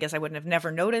person, I guess I wouldn't have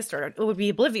never noticed, or it would be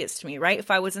oblivious to me, right, if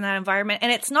I was in that environment.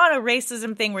 And it's not a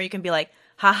racism thing where you can be like,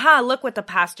 haha, look what the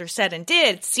pastor said and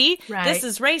did, see, this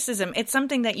is racism. It's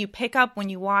something that you pick up when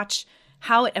you watch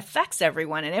how it affects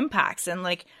everyone and impacts. And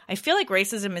like, I feel like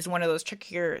racism is one of those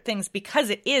trickier things because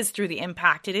it is through the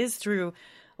impact. It is through,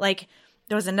 like,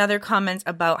 there was another comment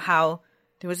about how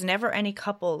there was never any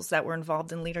couples that were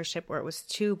involved in leadership where it was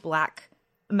two Black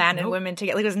men and women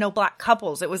together. Like, there was no Black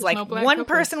couples. It was like one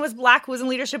person was Black who was in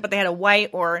leadership, but they had a white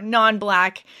or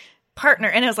non-Black partner.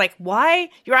 And it was like, why?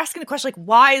 You're asking the question, like,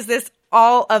 why is this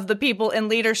all of the people in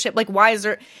leadership? Like, why is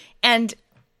there? And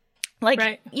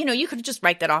like, you know, you could just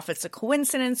write that off as a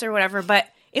coincidence or whatever. But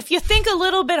if you think a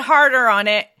little bit harder on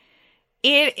it,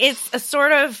 it's a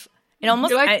sort of, it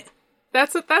almost,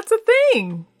 that's a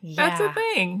thing. Yeah. That's a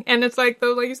thing. And it's like,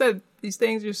 though, like you said, these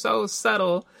things are so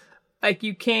subtle. Like,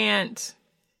 you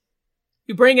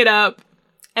bring it up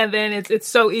And then it's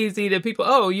so easy to people,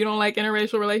 oh, you don't like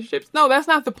interracial relationships? No, that's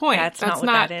not the point. That's not what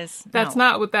that is. That's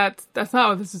No. that's not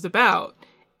what this is about.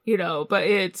 But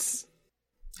it's,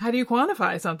 how do you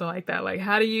quantify something like that? Like,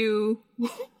 how do you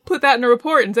put that in a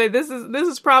report and say this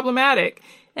is problematic?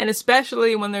 And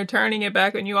especially when they're turning it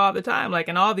back on you all the time, like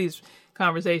in all these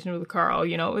conversations with Carl,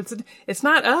 it's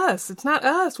not us. It's not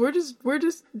us. We're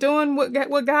just doing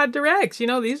what God directs. These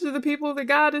are the people that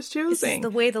God is choosing. This is the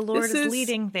way the Lord is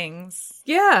leading things.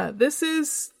 Yeah,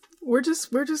 we're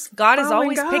just God is following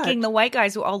always God. picking the white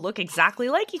guys who all look exactly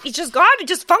like you. It's just God. It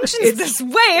just functions this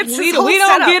way. It's we this whole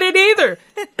don't setup. get it either.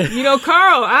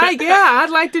 Carl, I'd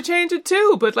like to change it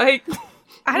too, but like,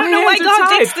 I don't know why God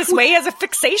thinks this way. He has a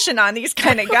fixation on these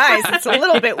kind of guys. It's a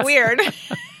little bit weird.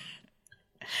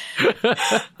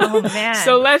 Oh man.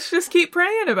 So let's just keep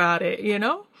praying about it,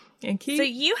 and keep. So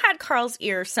you had Carl's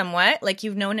ear somewhat, like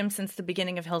you've known him since the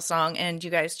beginning of Hillsong, and you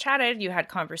guys chatted, you had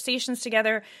conversations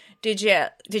together. Did you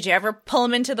ever pull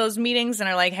him into those meetings and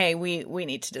are like, hey, we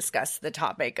need to discuss the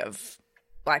topic of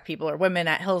Black people or women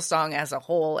at Hillsong as a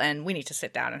whole, and we need to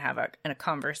sit down and have a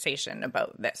conversation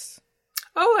about this?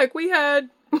 Oh, like we had,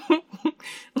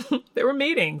 there were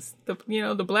meetings. The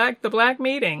black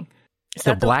meeting.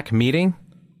 The black meeting?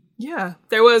 Yeah,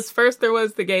 there was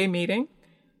the gay meeting.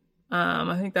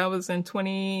 I think that was in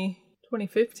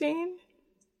 2015.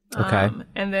 Okay.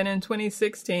 And then in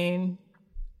 2016,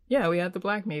 yeah, we had the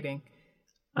black meeting.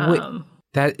 Wait,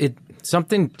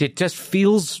 it just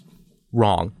feels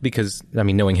wrong because,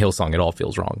 knowing Hillsong, it all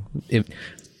feels wrong.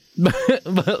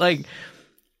 But like,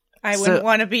 I wouldn't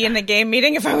want to be in the gay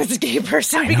meeting if I was a gay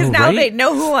person, because know, now right? they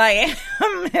know who I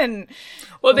am. And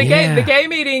well, the gay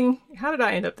meeting, how did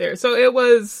I end up there? So there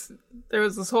was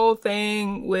this whole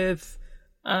thing with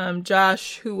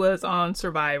Josh, who was on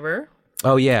Survivor.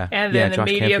 Oh yeah. And then the Josh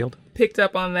media Canfield. picked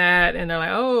up on that, and they're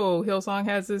like, oh, Hillsong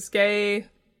has this gay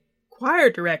choir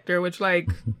director, which like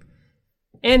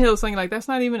in Hillsong, like that's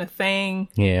not even a thing.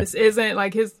 Yeah. This isn't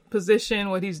like his position,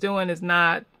 what he's doing it's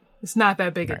not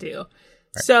that big a deal.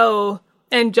 Right. So,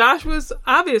 and Josh was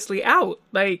obviously out,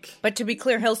 but to be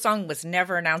clear, Hillsong was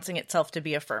never announcing itself to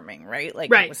be affirming, right?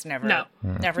 Like right. It was never no, took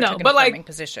an but affirming like,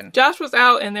 position. Josh was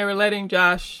out, and they were letting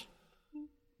Josh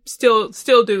still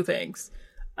do things.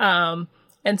 And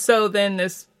so then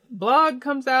this blog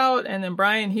comes out, and then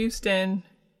Brian Houston,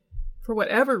 for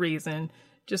whatever reason,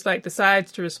 just like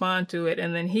decides to respond to it.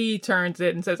 And then he turns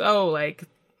it and says, oh, like,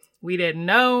 we didn't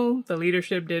know, the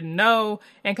leadership didn't know,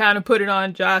 and kind of put it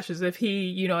on Josh as if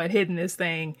he, had hidden this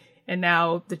thing, and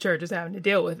now the church is having to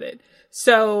deal with it.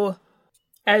 So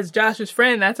as Josh's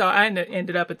friend, that's how I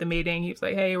ended up at the meeting. He was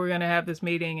like, hey, we're going to have this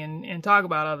meeting and talk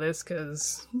about all this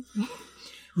because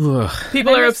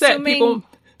people are upset. People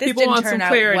want some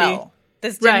clarity. Well.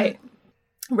 This didn't...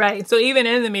 Right. So even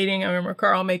in the meeting, I remember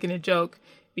Carl making a joke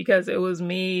because it was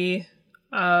me,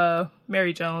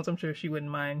 Mary Jones. I'm sure she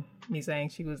wouldn't mind me saying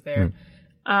she was there.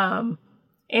 And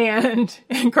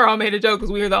Carl made a joke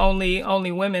because we were the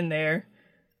only women there.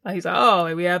 He's like, oh,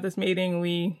 like, we have this meeting.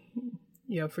 We,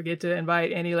 forget to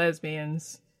invite any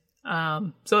lesbians.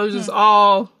 So it was just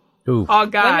all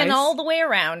guys. Women all the way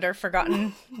around are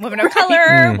forgotten. Women of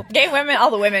color, gay women, all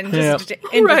the women, just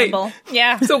invisible. Right.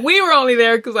 Yeah. So we were only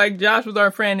there because like Josh was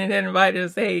our friend and had invited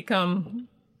us, hey, come,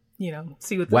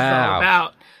 see what this is all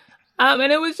about.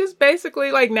 And it was just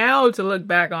basically like now to look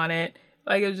back on it,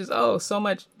 like it was just, so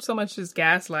much just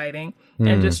gaslighting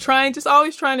and just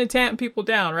always trying to tamp people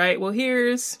down, right? Well,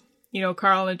 here's,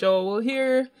 Carl and Joel, well,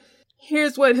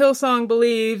 here's what Hillsong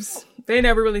believes. They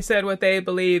never really said what they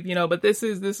believe, but this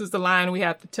is the line we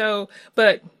have to toe.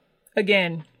 But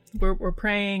again, we're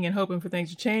praying and hoping for things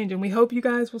to change, and we hope you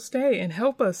guys will stay and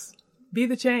help us be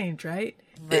the change, right?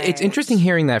 It's interesting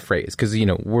hearing that phrase because,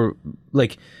 we're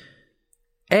like,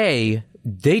 they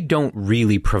don't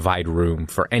really provide room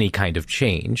for any kind of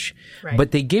change, right.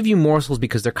 But they give you morsels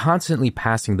because they're constantly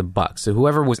passing the buck. So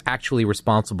whoever was actually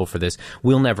responsible for this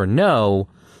will never know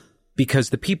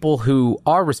because the people who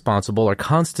are responsible are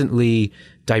constantly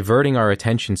diverting our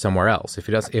attention somewhere else. If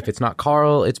it's not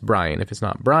Carl, it's Brian. If it's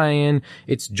not Brian,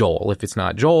 it's Joel. If it's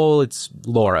not Joel, it's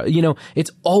Laura.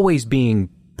 It's always being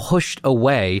pushed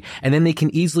away, and then they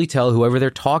can easily tell whoever they're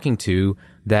talking to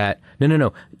that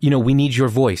no, we need your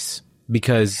voice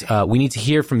because we need to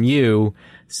hear from you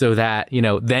so that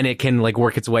then it can like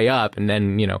work its way up, and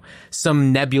then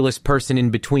some nebulous person in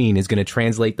between is going to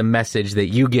translate the message that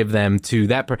you give them to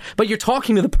that but you're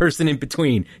talking to the person in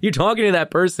between. You're talking to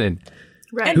that person.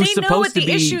 Right. And who's they know what supposed to the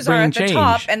be issues are at the change.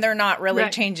 top, and they're not really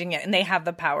Right. changing it, and they have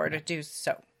the power to do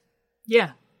so.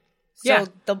 Yeah. Yeah.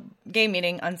 So the gay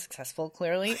meeting, unsuccessful,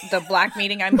 clearly. The black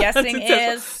meeting, I'm guessing,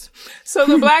 is... So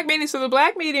the black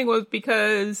meeting was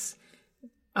because,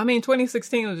 I mean,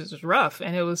 2016 was just rough,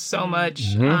 and it was so much,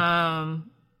 you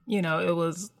know, it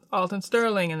was Alton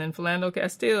Sterling, and then Philando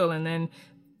Castile, and then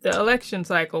the election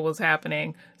cycle was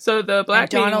happening. So the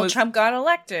black meeting Donald Trump got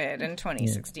elected in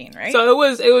 2016, right? So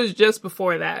it was just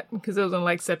before that, because it was in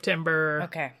like September,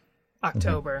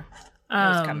 October. It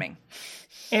was coming.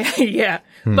 And, yeah,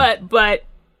 but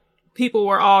people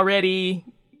were already,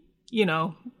 you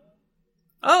know,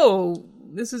 oh,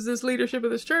 this is this leadership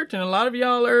of this church, and a lot of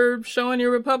y'all are showing your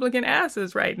Republican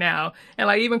asses right now. And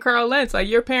like even Carl Lentz, like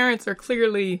your parents are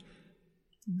clearly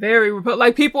very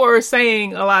like people are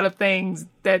saying a lot of things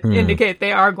that indicate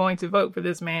they are going to vote for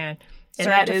this man. And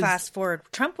Sorry to fast forward.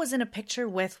 Trump was in a picture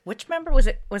with which member? Was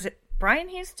it Brian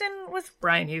Houston?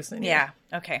 Brian Houston. Yeah.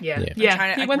 Okay.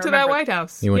 Yeah. He went to that White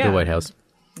House. He went to the White House.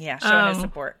 Yeah, showing his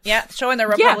support. Yeah, showing their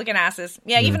Republican asses.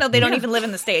 Yeah, even though they don't even live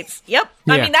in the States. Yep.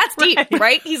 I mean, that's deep,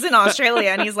 right? He's in Australia,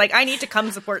 and he's like, I need to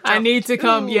come support Trump. I need to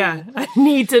come, I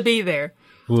need to be there.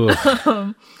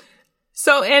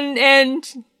 So, and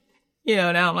you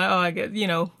know, now I'm like, oh, I guess, you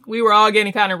know, we were all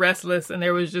getting kind of restless, and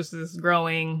there was just this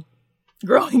growing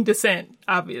dissent,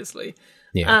 obviously.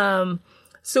 Yeah.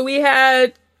 So we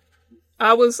had,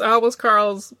 I was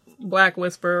Carl's Black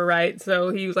Whisperer, right?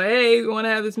 So he was like, hey, we want to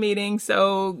have this meeting,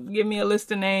 so give me a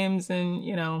list of names, and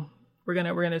you know, we're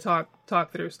gonna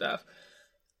talk through stuff.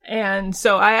 And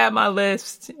so I had my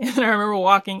list, and I remember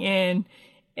walking in,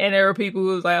 and there were people who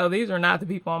was like, oh, these are not the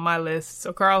people on my list.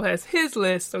 So Carl has his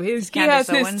list, so he has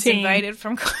his team invited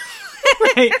from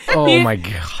right. Oh my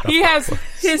God. He has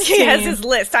his team. He has his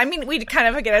list. I mean, we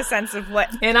kind of get a sense of what,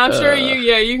 and I'm sure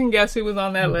you can guess who was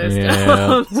on that list.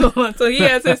 Yeah. So he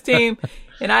has his team.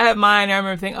 And I have mine. I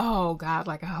remember thinking, oh God,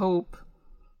 like I hope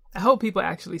people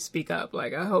actually speak up.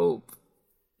 Like I hope,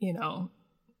 you know,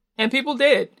 and people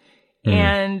did.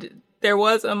 And there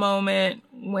was a moment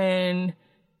when,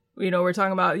 you know, we're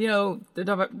talking about, you know,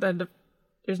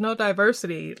 there's no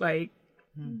diversity. Like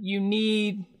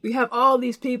we have all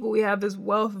these people. We have this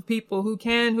wealth of people who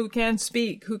can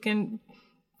speak, who can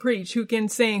preach, who can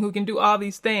sing, who can do all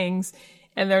these things.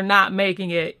 And they're not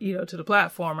making it, you know, to the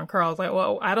platform. And Carl's like,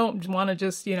 well, I don't want to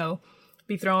just, you know,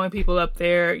 be throwing people up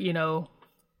there, you know,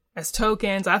 as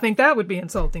tokens. I think that would be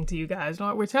insulting to you guys.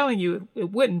 No, we're telling you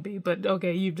it wouldn't be, but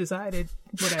okay, you've decided,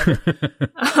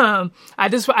 whatever. I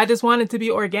just wanted to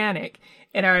be organic.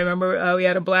 And I remember we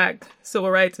had a Black civil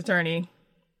rights attorney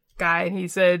guy, and he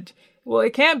said, well,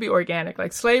 it can't be organic.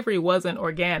 Like slavery wasn't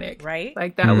organic, right?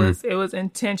 Like that it was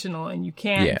intentional, and you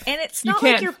can't. Yeah. And it's not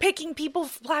like you're picking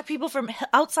Black people from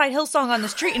outside Hillsong on the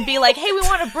street and be like, hey, we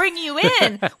want to bring you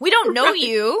in. We don't know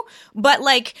you, but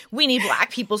like we need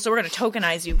Black people, so we're going to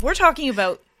tokenize you. We're talking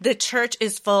about the church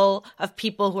is full of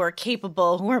people who are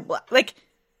capable, who are Black. Like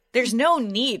there's no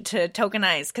need to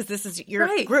tokenize because this is your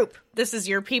group. This is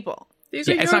your people. These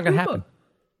are it's not going to happen.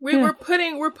 We're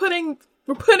putting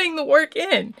the work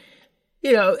in.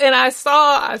 You know, and I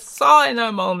saw in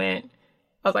a moment,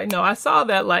 I was like, no, I saw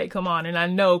that light come on, and I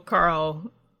know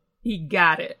Carl, he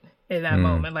got it in that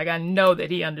moment. Like, I know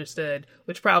that he understood,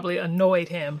 which probably annoyed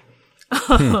him.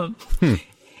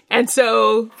 And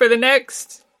so for the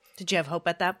next... Did you have hope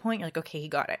at that point? You're like, okay, he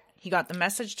got it. He got the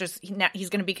message. Just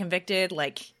he's going to be convicted.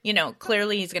 Like, you know,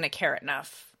 clearly he's going to care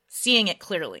enough. Seeing it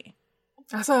clearly.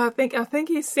 So I think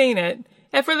he's seen it.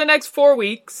 And for the next 4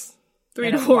 weeks, 3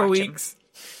 to 4 weeks...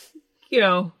 You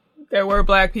know, there were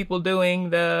Black people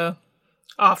doing the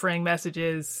offering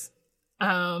messages.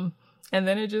 And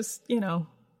then it just, you know.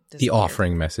 The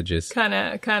offering messages. Kind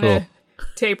of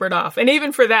tapered off. And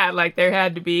even for that, like there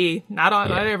had to be,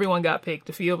 not everyone got picked.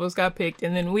 A few of us got picked.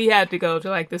 And then we had to go to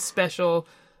like this special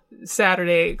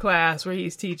Saturday class where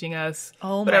he's teaching us.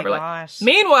 Oh whatever. My gosh. Like,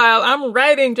 meanwhile, I'm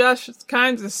writing Josh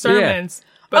Kimes' sermons. Yeah.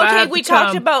 But okay, we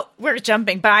talked about, we're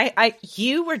jumping, but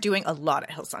you were doing a lot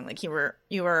at Hillsong. Like you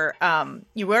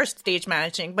were stage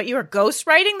managing, but you were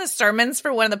ghostwriting the sermons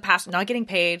for one of the pastors, not getting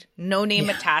paid, no name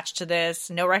attached to this,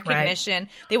 no recognition.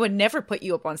 Right. They would never put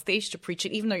you up on stage to preach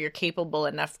it, even though you're capable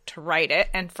enough to write it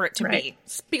and for it to be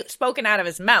spoken out of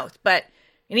his mouth. But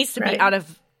it needs to be out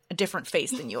of a different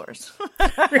face than yours.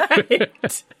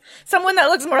 Someone that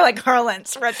looks more like Carl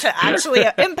Lentz to actually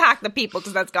impact the people,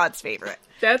 because that's God's favorite.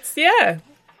 That's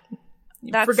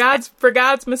for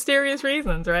God's mysterious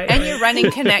reasons, right? And you're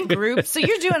running connect groups, so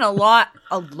you're doing a lot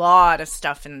of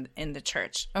stuff in the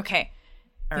church. Okay,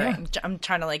 all right. I'm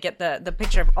trying to like get the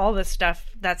picture of all this stuff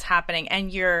that's happening,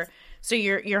 and you're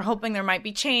hoping there might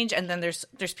be change, and then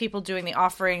there's people doing the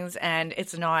offerings, and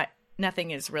nothing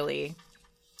is really.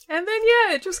 And then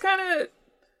it just kind of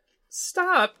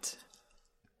stopped.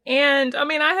 And I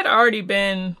mean, I had already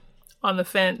been on the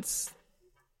fence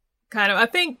kind of, I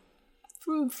think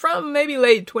from maybe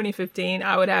late 2015,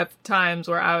 I would have times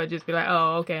where I would just be like,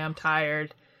 oh, okay, I'm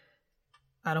tired.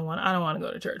 I don't want to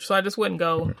go to church. So I just wouldn't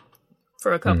go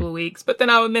for a couple of weeks, but then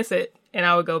I would miss it and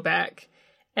I would go back.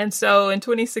 And so in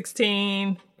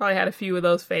 2016, probably had a few of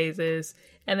those phases.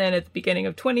 And then at the beginning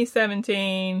of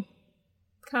 2017,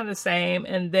 kind of the same.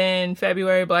 And then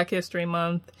February, Black History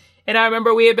Month. And I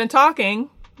remember we had been talking,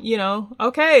 you know,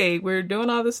 okay, we're doing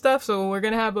all this stuff, so we're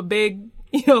going to have a big,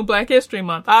 you know, Black History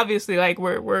Month. Obviously, like,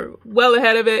 we're well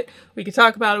ahead of it. We can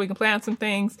talk about it. We can plan some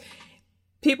things.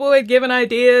 People had given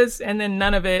ideas, and then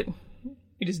none of it,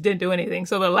 we just didn't do anything.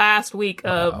 So the last week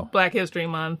of Black History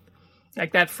Month,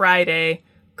 like that Friday,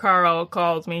 Carl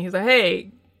calls me. He's like,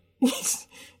 hey,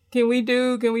 can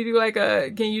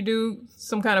you do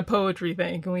some kind of poetry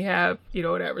thing? Can we have, you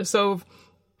know, whatever. So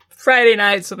Friday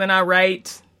night, so then I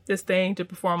write this thing to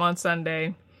perform on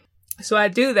Sunday. So I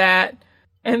do that,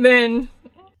 and then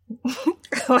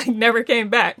like never came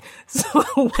back. So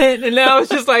I went, and then I was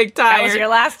just like tired. That was your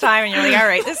last time, and you're like, all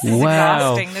right, this is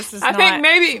exhausting. This is I think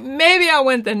maybe I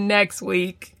went the next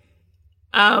week.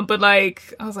 But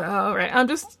like, I was like, oh, all right, I'm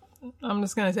just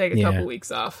going to take a couple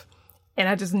weeks off. And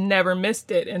I just never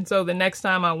missed it. And so the next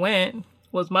time I went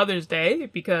was Mother's Day,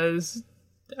 because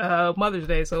Mother's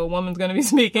Day, so a woman's going to be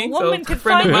speaking. A woman could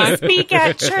finally speak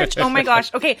at church. Oh my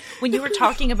gosh. Okay, when you were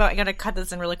talking about, I got to cut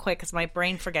this in really quick because my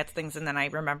brain forgets things and then I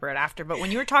remember it after. But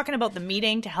when you were talking about the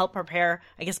meeting to help prepare,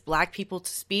 I guess, Black people to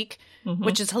speak,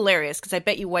 which is hilarious because I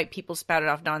bet you white people spouted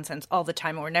off nonsense all the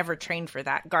time and were never trained for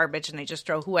that garbage and they just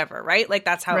throw whoever, right? Like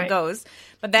that's how it goes.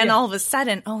 But then all of a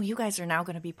sudden, oh, you guys are now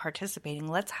going to be participating.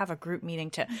 Let's have a group meeting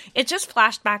to. It just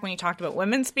flashed back when you talked about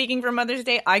women speaking for Mother's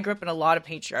Day. I grew up in a lot of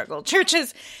patriarchal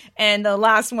churches. And the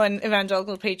last one,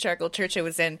 evangelical patriarchal church I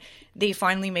was in, they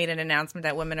finally made an announcement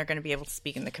that women are going to be able to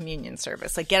speak in the communion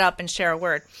service, like get up and share a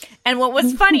word. And what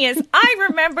was funny is I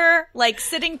remember like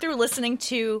sitting through listening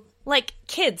to like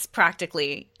kids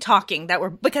practically talking that were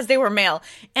because they were male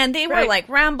and they were like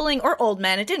rambling, or old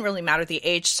men. It didn't really matter the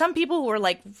age. Some people were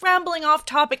like rambling off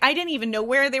topic. I didn't even know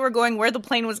where they were going, where the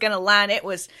plane was going to land. It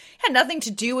had nothing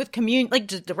to do with communion, like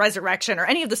the resurrection or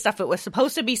any of the stuff that was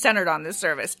supposed to be centered on this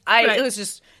service. It was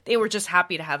just, they were just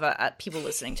happy to have people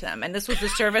listening to them. And this was the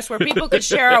service where people could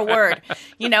share a word,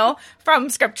 you know, from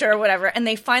scripture or whatever. And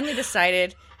they finally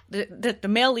decided the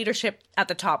male leadership at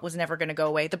the top was never going to go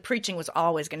away. The preaching was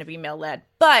always going to be male-led.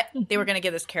 But they were going to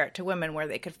give this carrot to women where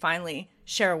they could finally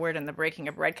share a word in the breaking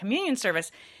of bread communion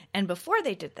service. And before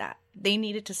they did that, they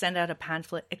needed to send out a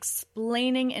pamphlet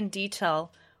explaining in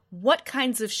detail what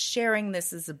kinds of sharing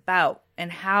this is about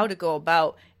and how to go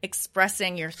about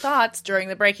expressing your thoughts during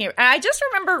the breaking. And I just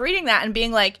remember reading that and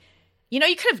being like, you know,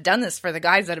 you could have done this for the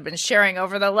guys that have been sharing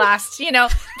over the last, you know,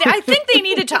 I think they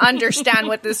needed to understand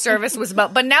what this service was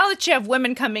about. But now that you have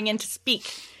women coming in to speak,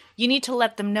 you need to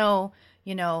let them know,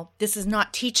 you know, this is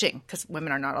not teaching because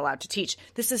women are not allowed to teach.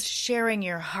 This is sharing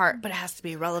your heart, but it has to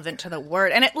be relevant to the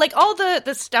word. And it, like all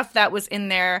the stuff that was in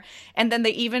there. And then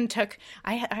they even took,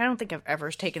 I don't think I've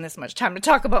ever taken this much time to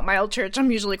talk about my old church.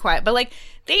 I'm usually quiet. But like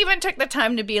they even took the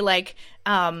time to be like,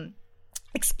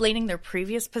 explaining their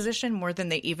previous position more than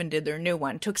they even did their new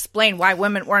one, to explain why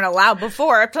women weren't allowed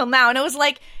before up till now. And it was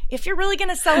like, if you're really going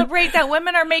to celebrate that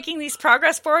women are making these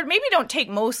progress forward, maybe don't take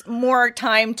more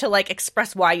time to like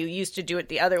express why you used to do it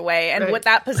the other way and what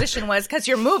that position was, because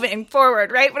you're moving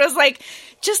forward, right? But it was like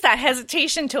just that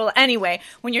hesitation to, anyway,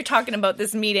 when you're talking about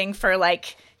this meeting for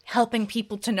like helping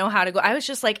people to know how to go, I was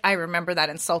just like, I remember that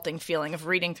insulting feeling of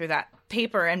reading through that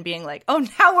paper and being like, oh,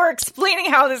 now we're explaining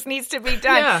how this needs to be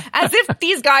done, as if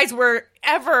these guys were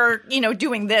ever, you know,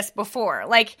 doing this before.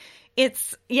 Like,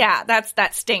 it's, that's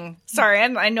that sting. Sorry,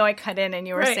 I know I cut in and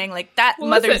you were saying like that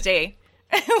Mother's Day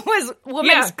was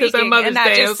women speaking. Mother's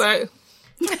Day, was like,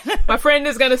 my friend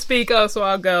is going to speak, so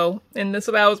I'll go. And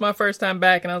so that was my first time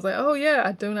back, and I was like, oh yeah,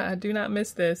 I do not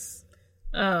miss this.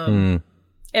 And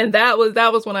that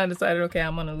was when I decided, okay,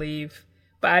 I'm going to leave.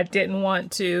 But I didn't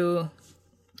want to,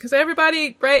 because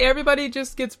everybody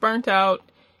just gets burnt out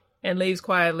and leaves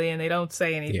quietly and they don't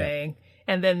say anything. Yeah.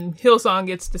 And then Hillsong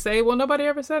gets to say, well, nobody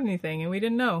ever said anything and we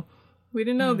didn't know. We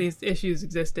didn't know these issues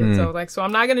existed. So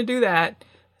I'm not going to do that.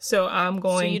 So I'm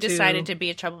going to. So you decided to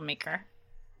be a troublemaker.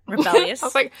 Rebellious. I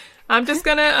was like, I'm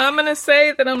going to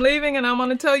say that I'm leaving and I'm going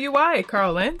to tell you why,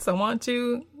 Carl Lentz. I want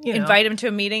to, invite him to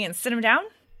a meeting and sit him down.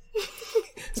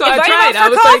 So invite him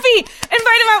out for coffee.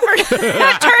 Invite him out for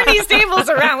turn these tables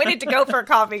around. We need to go for a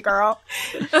coffee, girl.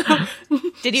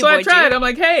 Did he? So I tried. I'm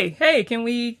like, hey, can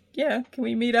we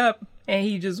meet up? And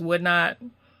he just would not.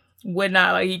 would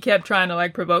not, like, he kept trying to,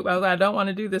 like, provoke. I was like, I don't want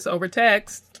to do this over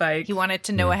text. Like, he wanted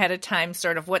to know ahead of time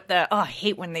sort of what the, I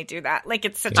hate when they do that. Like,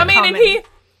 it's such a I mean, common... and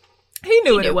he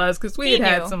knew what it was, because we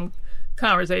had knew. some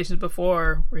conversations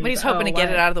before. But he's hoping to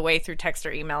get it out of the way through text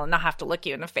or email and not have to look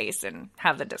you in the face and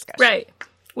have the discussion. Right.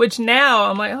 Which now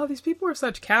I'm like, these people are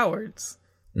such cowards.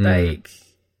 Like,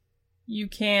 you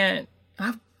can't,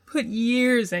 I've put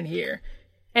years in here.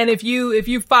 And if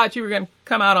you thought you were going to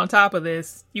come out on top of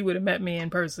this, you would have met me in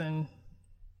person,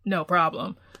 no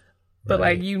problem. But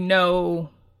like, you're not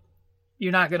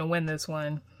going to win this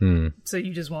one. So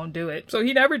you just won't do it. So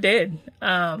he never did.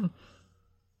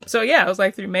 So yeah, it was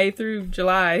like through May through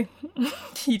July,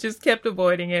 he just kept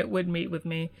avoiding it, wouldn't meet with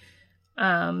me.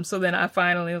 So then I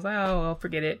finally was like, oh, well,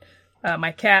 forget it.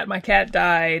 My cat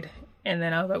died. And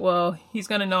then I was like, well, he's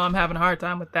going to know I'm having a hard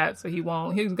time with that. So he's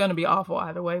going to be awful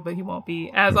either way, but he won't be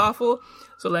as awful.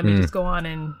 So let me just go on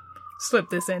and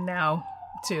slip this in now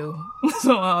too.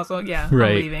 So also, I'm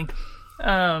leaving.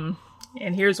 And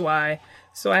here's why.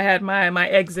 So I had my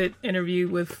exit interview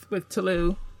with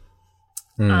Toulouse.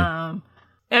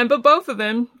 But both of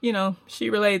them, she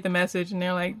relayed the message and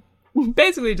they're like,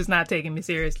 basically just not taking me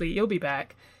seriously. You'll be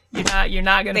back. You're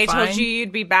not going to find... They told you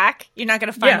you'd be back? You're not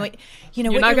going to find what you're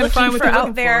looking for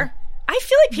out there? I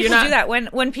feel like people do that.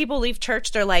 When people leave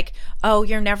church, they're like, oh,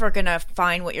 you're never going to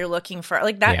find what you're looking for.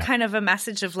 Like that kind of a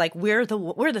message of like, we're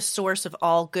the source of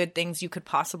all good things you could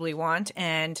possibly want.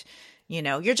 And,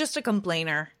 you're just a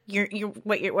complainer.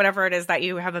 Whatever it is that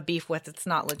you have a beef with, it's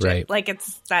not legit. Right. Like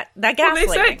it's that gaslighting. Well, they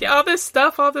said all this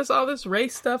stuff, all this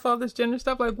race stuff, all this gender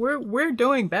stuff, like we're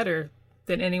doing better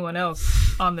than anyone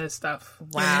else on this stuff.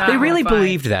 Wow. They really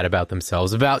believed that about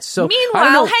themselves.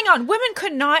 Meanwhile, hang on, women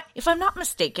could not, if I'm not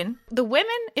mistaken,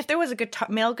 if there was a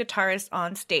male guitarist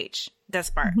on stage, this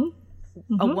part,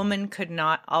 a woman could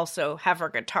not also have her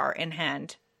guitar in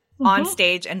hand on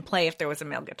stage and play if there was a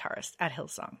male guitarist at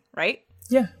Hillsong, right?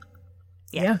 Yeah.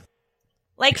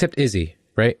 Like, except Izzy,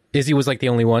 right? Izzy was like the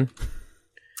only one.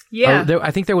 Yeah.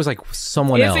 I think there was like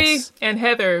someone else. Izzy and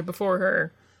Heather before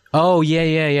her. Oh,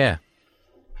 yeah.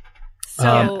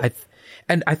 So,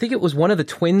 I think it was one of the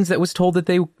twins that was told that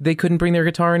they couldn't bring their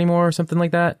guitar anymore or something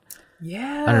like that.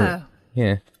 Yeah. I don't know.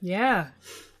 Yeah. Yeah.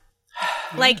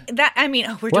 Like that. I mean,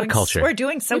 we're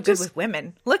doing so good with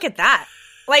women. Look at that.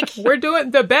 Like we're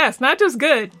doing the best, not just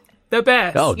good, the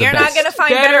best. Oh, you're not going to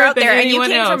find better out there. And you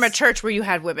came from a else. church where you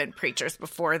had women preachers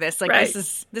before this. Like right.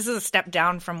 this is a step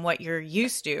down from what you're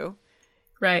used to,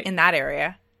 right? In that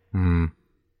area.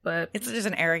 But it's just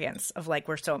an arrogance of like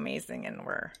we're so amazing and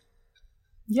we're.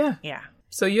 Yeah.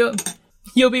 So you'll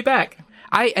be back.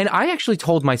 I actually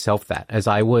told myself that as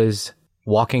I was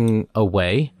walking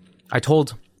away. I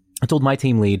told my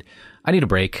team lead, I need a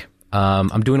break.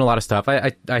 I'm doing a lot of stuff.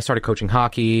 I started coaching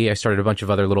hockey. I started a bunch of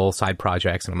other little side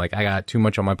projects, and I'm like, I got too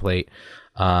much on my plate.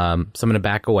 So I'm going to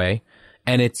back away.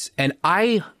 And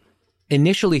I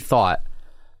initially thought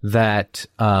that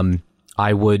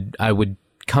I would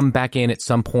come back in at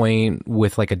some point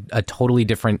with like a totally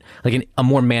different, like a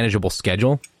more manageable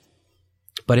schedule.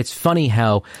 But it's funny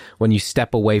how when you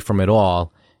step away from it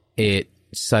all, it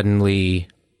suddenly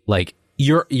like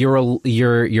your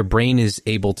brain is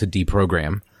able to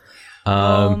deprogram.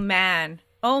 Oh man.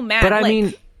 But I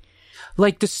mean,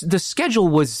 like the schedule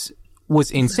was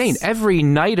insane. Every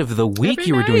night of the week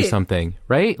you were doing something,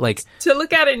 right? Like to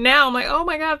look at it now, I'm like, oh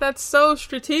my God, that's so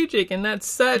strategic and that's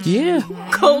such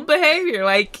cold behavior.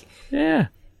 Like, like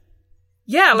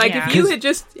if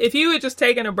you had just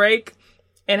taken a break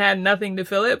and had nothing to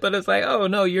fill it, but it's like, oh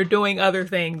no, you're doing other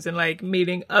things and like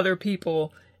meeting other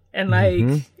people and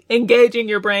like engaging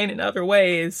your brain in other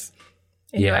ways.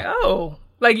 And you're like, oh,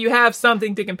 like you have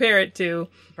something to compare it to.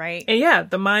 Right. And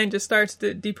the mind just starts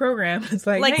to deprogram. It's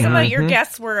like some of your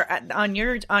guests were on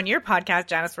your podcast,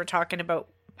 Janice, were talking about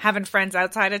having friends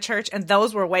outside of church, and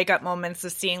those were wake up moments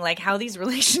of seeing like how these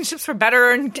relationships were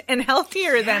better and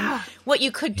healthier than what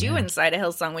you could do inside of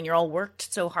Hillsong when you're all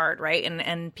worked so hard, right?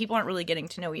 And people aren't really getting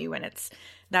to know you, and it's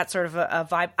that sort of a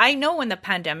vibe. I know when the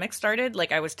pandemic started,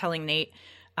 like I was telling Nate,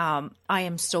 I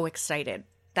am so excited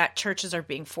that churches are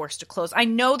being forced to close. I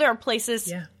know there are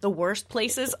places, the worst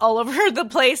places all over the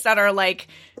place that are like,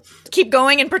 keep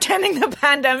going and pretending the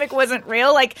pandemic wasn't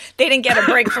real. Like they didn't get a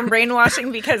break from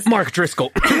brainwashing because Mark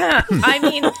Driscoll. I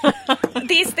mean,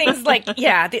 these things like,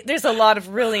 there's a lot of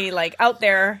really like out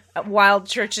there wild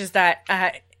churches that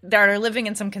are living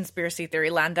in some conspiracy theory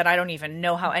land that I don't even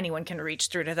know how anyone can reach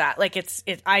through to that. Like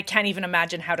I can't even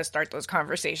imagine how to start those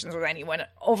conversations with anyone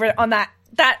over on that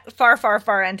that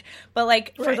far end. But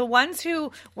like for the ones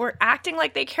who were acting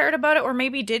like they cared about it or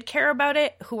maybe did care about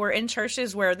it, who were in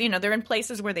churches where, you know, they're in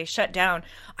places where they shut down,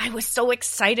 I was so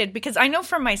excited because I know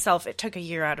for myself it took a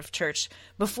year out of church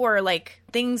before like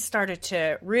things started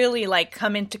to really like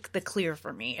come into the clear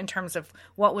for me in terms of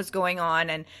what was going on.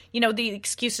 And, you know, the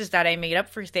excuses that I made up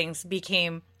for things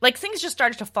became like things just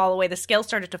started to fall away. The scale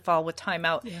started to fall with time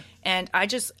out. Yeah. And I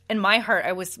just, in my heart,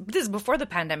 this is before the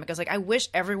pandemic, I was like, I wish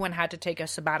everyone had to take a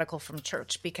sabbatical from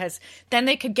church because then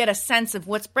they could get a sense of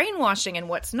what's brainwashing and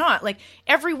what's not. Like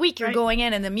every week you're going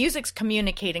in and the music's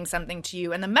communicating something to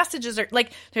you and the messages are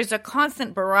like, there's a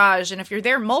constant barrage. And if you're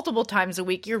there multiple times a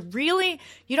week, you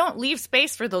don't leave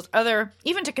space for those other,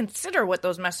 even to consider what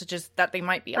those messages that they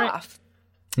might be off.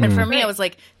 And for me, I was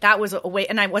like, that was a way,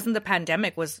 and the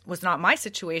pandemic was not my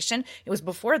situation. It was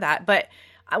before that. But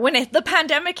when the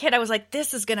pandemic hit, I was like,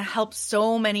 this is going to help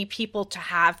so many people to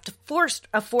force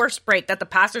a forced break that the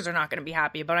pastors are not going to be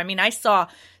happy about. I mean, I saw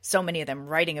so many of them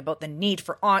writing about the need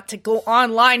to go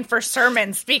online for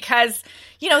sermons because,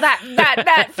 you know,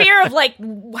 that fear of like,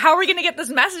 how are we going to get this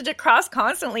message across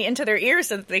constantly into their ears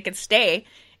so that they could stay?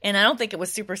 And I don't think it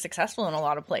was super successful in a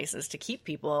lot of places to keep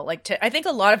people I think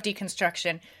a lot of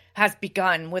deconstruction has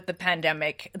begun with the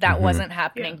pandemic that wasn't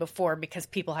happening before because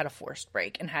people had a forced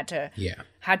break and had to,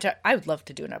 I would love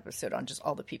to do an episode on just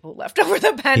all the people who left over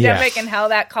the pandemic and how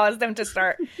that caused them to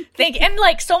start thinking. And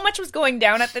like so much was going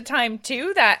down at the time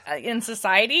too, that in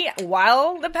society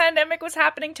while the pandemic was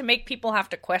happening to make people have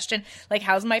to question, like,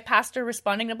 how's my pastor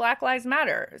responding to Black Lives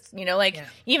Matter? You know, like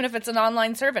even if it's an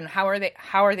online sermon, how are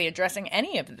they addressing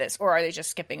any of this? Or are they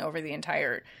just skipping over the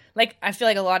entire, like, I feel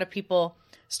like a lot of people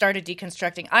started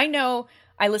deconstructing. I know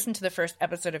I listened to the first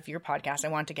episode of your podcast. I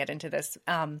want to get into this.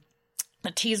 A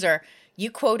teaser.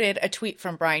 You quoted a tweet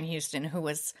from Brian Houston, who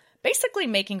was basically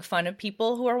making fun of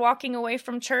people who are walking away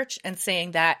from church and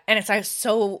saying that. And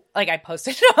I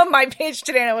posted it on my page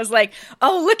today and I was like,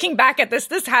 oh, looking back at this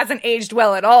hasn't aged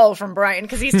well at all from Brian.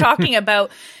 Because he's talking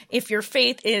about if your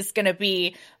faith is going to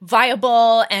be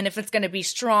viable and if it's going to be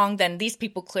strong, then these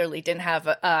people clearly didn't have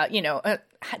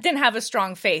a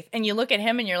strong faith. And you look at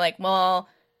him and you're like, well,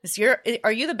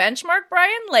 are you the benchmark,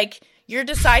 Brian? Like, you're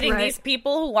deciding these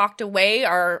people who walked away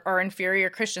are inferior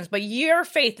Christians, but your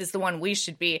faith is the one we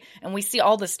should be. And we see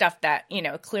all the stuff that, you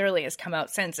know, clearly has come out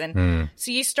since. And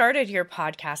so you started your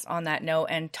podcast on that note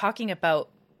and talking about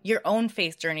your own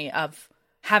faith journey of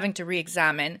having to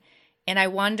re-examine. And I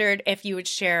wondered if you would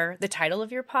share the title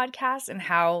of your podcast and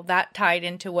how that tied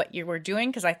into what you were doing,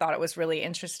 because I thought it was really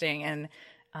interesting and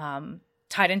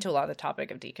tied into a lot of the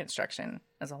topic of deconstruction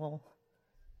as a whole.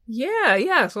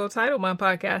 Yeah. So the title of my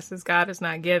podcast is God Is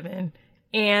Not Given.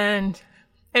 And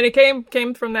it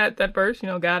came from that verse, you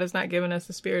know, God has not given us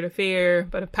a spirit of fear,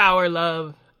 but of power,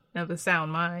 love, and of a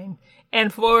sound mind.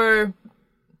 And for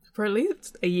at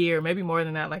least a year, maybe more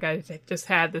than that, like I just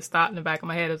had this thought in the back of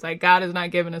my head. It's like, God has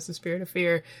not given us a spirit of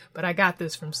fear, but I got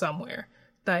this from somewhere.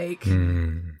 Like,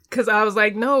 because I was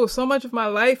like, no, so much of my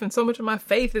life and so much of my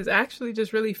faith is actually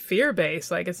just really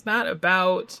fear-based. Like, it's not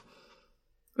about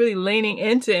really leaning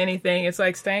into anything. It's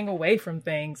like staying away from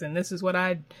things. And this is what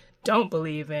I don't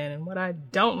believe in and what I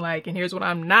don't like. And here's what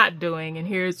I'm not doing. And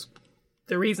here's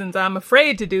the reasons I'm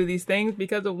afraid to do these things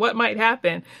because of what might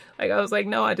happen. Like, I was like,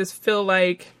 no, I just feel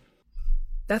like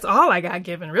that's all I got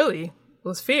given really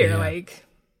was fear. Yeah. Like,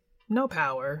 no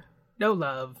power, no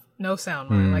love, no sound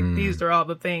mind. Like, these are all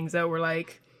the things that were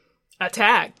like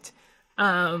attacked. So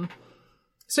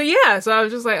I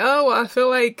was just like, oh, well, I feel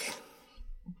like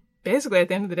basically at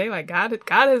the end of the day, like God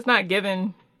has not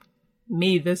given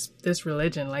me this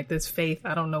religion, like this faith.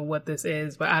 I don't know what this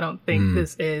is, but I don't think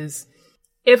this is,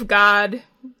 if God,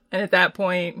 and at that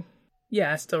point,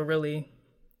 I still really,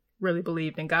 really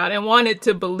believed in God and wanted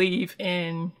to believe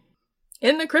in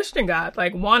the Christian God,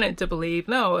 like wanted to believe,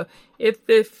 no,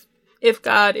 if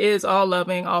God is all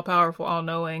loving, all powerful, all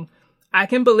knowing, I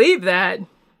can believe that,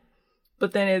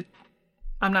 but then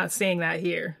I'm not seeing that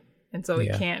here. And so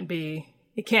it can't be.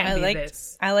 It can't be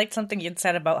this. I liked something you'd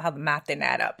said about how the math didn't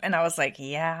add up. And I was like,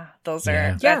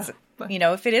 that's, you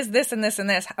know, if it is this and this and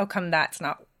this, how come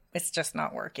it's just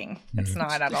not working. It's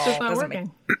not at all. It's not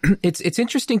working. It's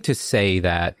interesting to say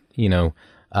that, you know,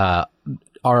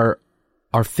 our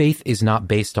faith is not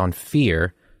based on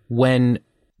fear when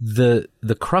the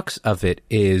crux of it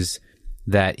is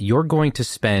that you're going to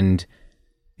spend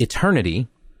eternity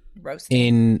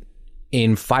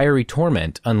in fiery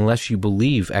torment unless you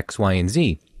believe X, Y, and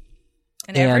Z.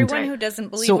 And everyone who doesn't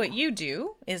believe what you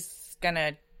do is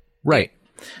gonna... Right.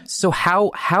 So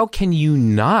how can you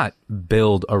not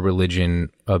build a religion,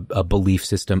 a belief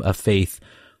system, a faith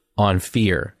on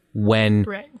fear? when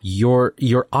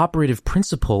your operative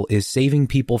principle is saving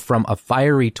people from a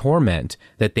fiery torment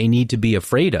that they need to be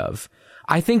afraid of.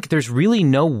 I think there's really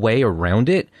no way around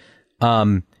it.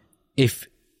 If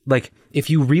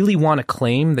you really want to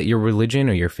claim that your religion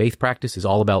or your faith practice is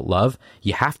all about love,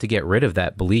 you have to get rid of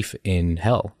that belief in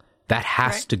hell. That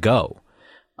has to go.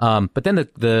 But then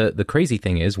the crazy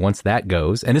thing is, once that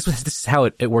goes, and this is how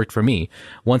it worked for me.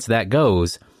 Once that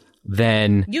goes,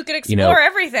 then you can explore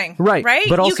everything, right?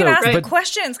 But also, you can ask the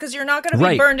questions because you're not going to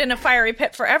be burned in a fiery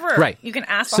pit forever. Right. You can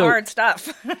ask the hard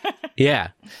stuff. Yeah.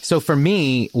 So for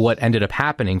me, what ended up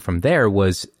happening from there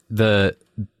was the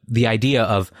idea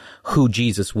of who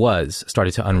Jesus was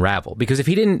started to unravel. Because if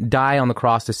he didn't die on the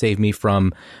cross to save me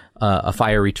from a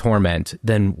fiery torment,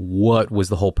 then what was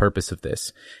the whole purpose of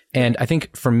this? And I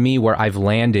think for me, where I've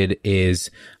landed is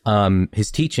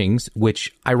his teachings,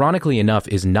 which ironically enough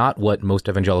is not what most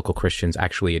evangelical Christians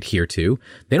actually adhere to.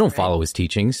 They don't follow his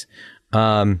teachings. He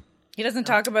doesn't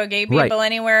talk about gay people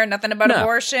anywhere, nothing about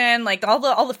abortion. Like all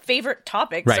the favorite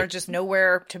topics are just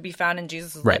nowhere to be found in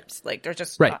Jesus' lips. Like they're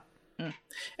just not.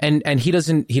 And he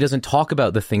doesn't talk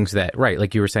about the things that,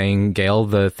 like you were saying, Gail,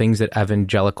 the things that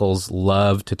evangelicals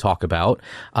love to talk about,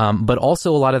 but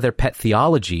also a lot of their pet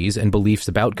theologies and beliefs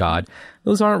about God,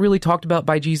 those aren't really talked about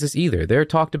by Jesus either. They're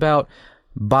talked about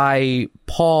by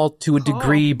Paul to a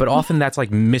degree, but often that's like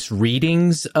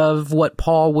misreadings of what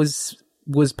Paul was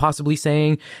possibly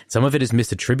saying. Some of it is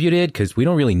misattributed because we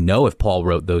don't really know if Paul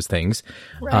wrote those things.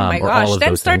 Oh my gosh.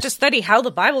 Then start to study how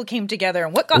the Bible came together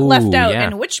and what got left out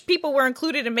and which people were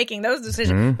included in making those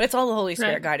decisions. Mm-hmm. But it's all the Holy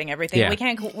Spirit guiding everything. Yeah. We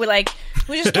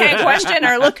just can't question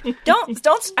or look.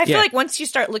 I feel like once you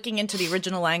start looking into the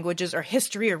original languages or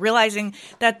history or realizing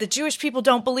that the Jewish people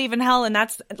don't believe in hell, and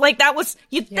that's like,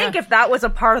 you'd think if that was a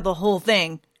part of the whole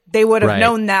thing, they would have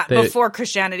known that before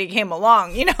Christianity came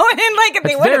along, you know? And like, if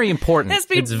they would, very important.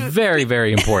 It's very,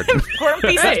 very important. Important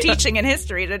piece of teaching in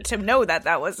history to know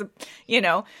that was, you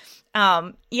know,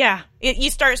 you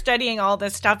start studying all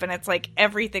this stuff, and it's like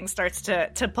everything starts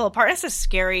to pull apart. It's a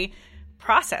scary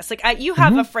process. Like you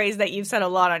have a phrase that you've said a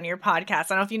lot on your podcast. I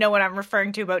don't know if you know what I'm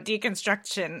referring to about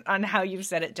deconstruction on how you've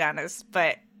said it, Janice,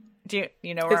 but do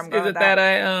you know where I'm going with that? Is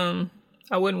it that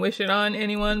I wouldn't wish it on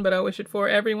anyone, but I wish it for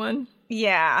everyone?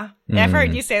 Yeah. I've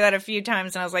heard you say that a few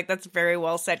times, and I was like, that's very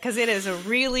well said, because it is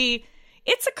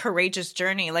it's a courageous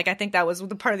journey. Like, I think that was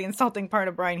the part of the insulting part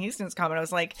of Brian Houston's comment. I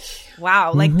was like,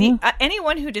 wow, like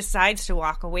anyone who decides to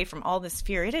walk away from all this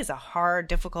fear, it is a hard,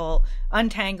 difficult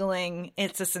untangling.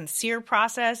 It's a sincere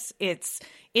process. It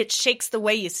shakes the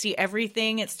way you see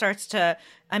everything. It starts to,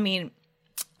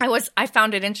 I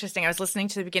found it interesting. I was listening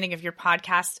to the beginning of your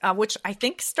podcast, which I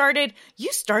think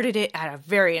you started it at a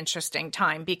very interesting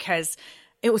time, because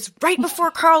it was right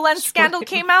before Carl Lentz scandal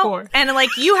came out. And like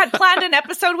you had planned an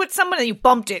episode with someone and you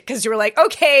bumped it because you were like,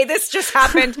 okay, this just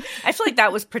happened. I feel like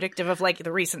that was predictive of like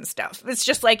the recent stuff. It's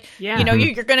just like, you know,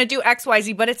 you're going to do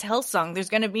XYZ, but it's Hillsong. There's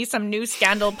going to be some new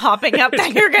scandal popping up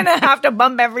that you're going to have to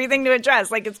bump everything to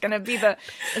address. Like it's going to be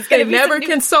never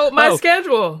consult my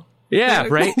schedule. Yeah,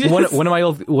 right. One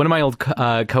of my old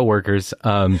coworkers,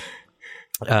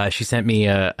 she sent me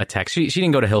a text. She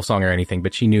didn't go to Hillsong or anything,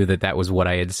 but she knew that was what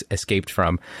I had escaped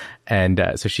from,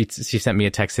 and so she sent me a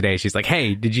text today. She's like,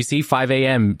 "Hey, did you see 5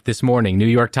 a.m. this morning, New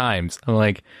York Times?" I'm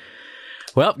like,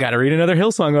 "Well, got to read another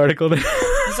Hillsong article."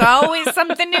 There's always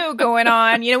something new going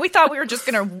on. You know, we thought we were just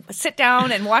going to sit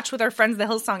down and watch with our friends the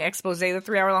Hillsong expose, the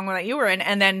 3-hour-long one that you were in,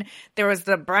 and then there was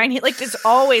the Brian. Like, there's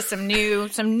always some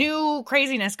new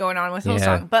craziness going on with Hillsong.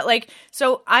 Yeah. But like,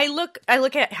 so I look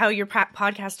at how your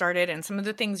podcast started and some of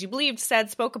the things you believed, said,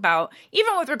 spoke about,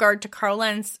 even with regard to Carl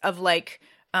Lentz, of like,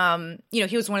 you know,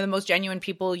 he was one of the most genuine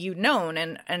people you'd known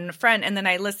and a friend. And then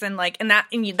I listened, like, and that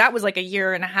was like a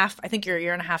year and a half. I think you're a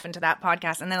year and a half into that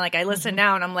podcast. And then like I listened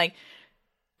now, and I'm like,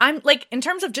 in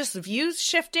terms of just views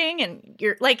shifting, and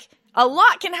you're like, a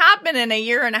lot can happen in a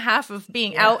year and a half of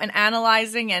being out and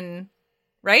analyzing, and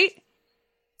right?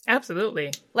 Absolutely.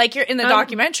 Like you're in the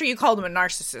documentary, you called him a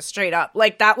narcissist straight up.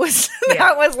 Like that was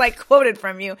that was like quoted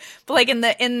from you. But like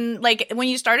like when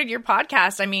you started your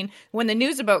podcast, I mean, when the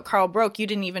news about Carl broke, you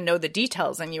didn't even know the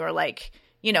details, and you were like,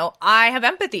 you know, I have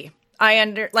empathy. I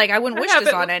wouldn't wish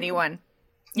this on anyone.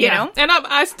 You know? And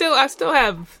I still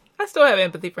have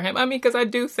empathy for him. I mean, because I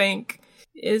do think,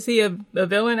 is he a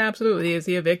villain? Absolutely. Is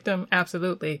he a victim?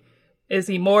 Absolutely. Is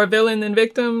he more villain than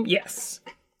victim? Yes.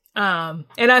 And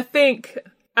I think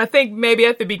maybe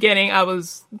at the beginning I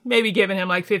was maybe giving him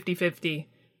like 50-50.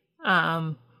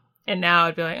 And now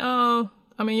I'd be like, oh,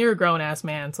 I mean, you're a grown ass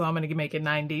man, so I'm going to make it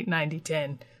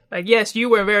 90-10. Like, yes, you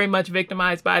were very much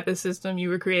victimized by the system. You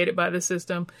were created by the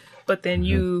system, but then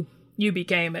you you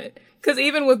became it. Because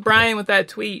even with Brian with that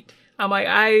tweet, I'm like,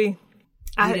 I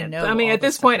mean, at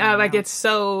this point,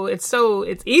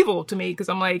 it's evil to me because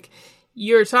I'm like,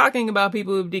 you're talking about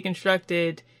people who've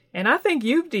deconstructed, and I think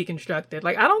you've deconstructed.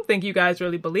 Like, I don't think you guys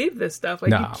really believe this stuff.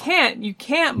 Like, you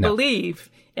can't believe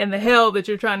in the hell that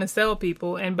you're trying to sell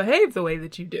people and behave the way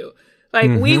that you do.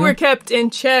 Like, we were kept in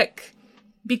check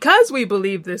because we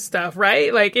believe this stuff,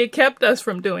 right? Like, it kept us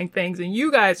from doing things, and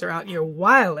you guys are out here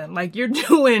wilding. Like, you're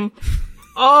doing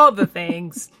all the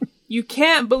things. You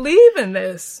can't believe in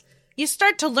this. You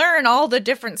start to learn all the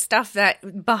different stuff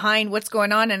that behind what's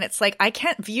going on, and it's like, I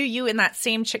can't view you in that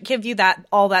same give you that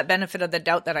all that benefit of the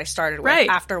doubt that I started with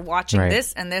after watching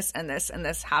this and this and this and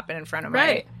this happen in front of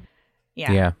me.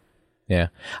 Yeah.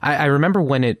 I remember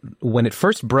when it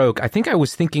first broke, I think I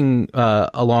was thinking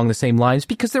along the same lines,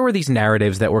 because there were these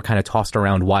narratives that were kind of tossed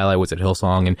around while I was at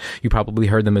Hillsong, and you probably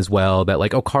heard them as well, that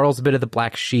like, oh, Carl's a bit of the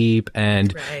black sheep,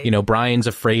 and Brian's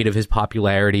afraid of his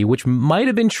popularity, which might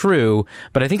have been true,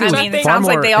 but I think it sounds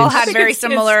like they all had very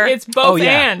similar. It's both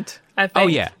and. I think. Oh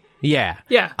yeah. Yeah.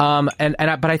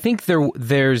 But I think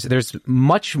there's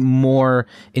much more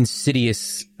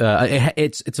insidious.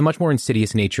 It's a much more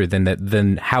insidious nature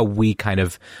than how we kind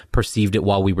of perceived it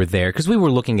while we were there, because we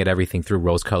were looking at everything through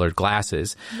rose-colored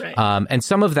glasses, right. And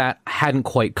some of that hadn't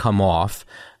quite come off.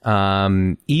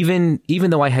 Even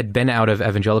though I had been out of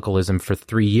evangelicalism for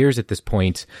 3 years at this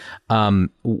point,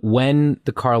 when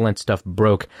the Carl Lentz stuff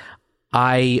broke,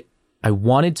 I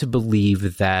wanted to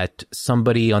believe that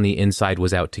somebody on the inside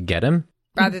was out to get him.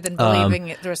 Rather than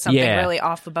believing there was something really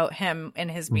off about him and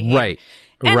his behavior.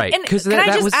 Right. And can I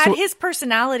just add, his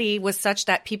personality was such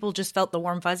that people just felt the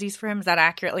warm fuzzies for him. Is that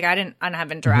accurate? Like, I didn't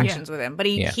have interactions with him, but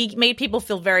he made people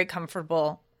feel very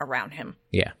comfortable around him.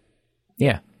 Yeah.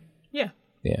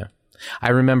 I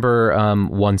remember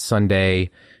one Sunday,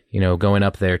 going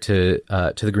up there to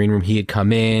the green room. He had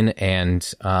come in,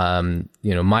 and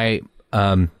my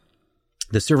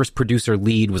the service producer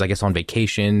lead was, I guess, on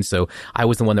vacation, so I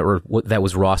was the one that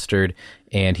was rostered,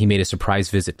 and he made a surprise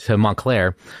visit to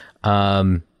Montclair,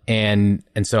 and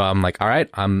so I'm like, all right,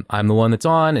 I'm the one that's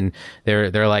on, and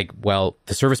they're like, well,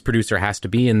 the service producer has to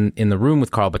be in the room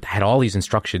with Carl, but they had all these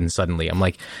instructions suddenly. I'm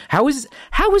like, how is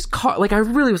Carl? Like, I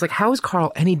really was like, how is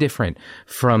Carl any different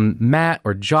from Matt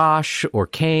or Josh or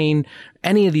Kane,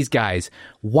 any of these guys?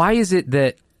 Why is it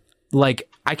that, like,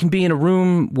 I can be in a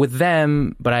room with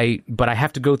them, but I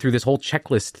have to go through this whole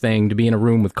checklist thing to be in a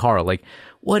room with Carl? Like,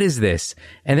 what is this?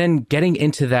 And then getting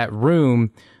into that room,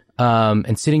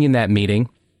 and sitting in that meeting,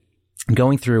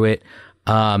 going through it,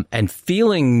 and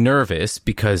feeling nervous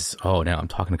because, oh, now I'm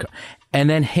talking to Carl. And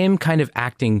then him kind of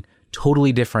acting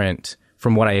totally different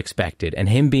from what I expected. And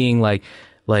him being like,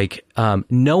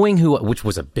 knowing which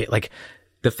was a bit like,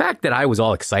 the fact that I was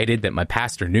all excited that my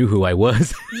pastor knew who I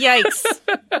was. Yikes.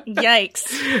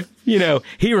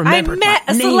 He remembered I met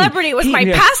my a name. Celebrity with my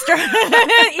pastor.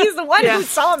 He's the one who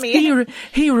saw me.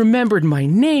 He remembered my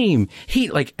name.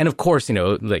 And of course, he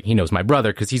knows my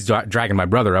brother because he's dragging my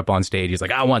brother up on stage. He's like,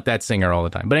 I want that singer all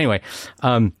the time. But anyway,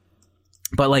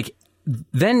 but like,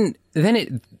 then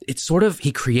it's sort of,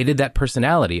 he created that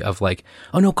personality of like,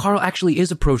 oh no, Carl actually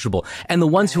is approachable. And the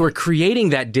ones who are creating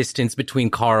that distance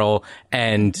between Carl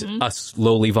and us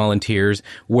lowly volunteers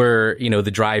were,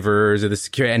 the drivers or the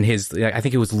security, and I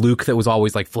think it was Luke that was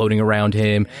always like floating around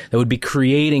him, that would be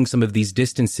creating some of these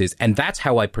distances. And that's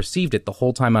how I perceived it the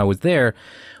whole time I was there.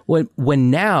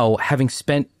 When now, having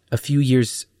spent a few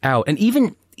years out, and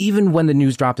even when the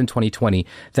news dropped in 2020,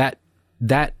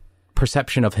 that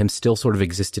perception of him still sort of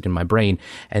existed in my brain.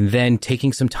 And then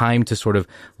taking some time to sort of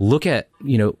look at,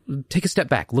 take a step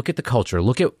back, look at the culture,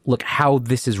 look how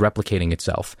this is replicating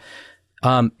itself.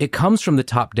 It comes from the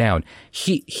top down.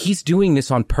 He's doing this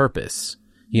on purpose.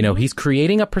 He's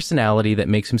creating a personality that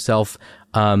makes himself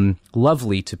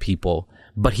lovely to people,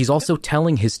 but he's also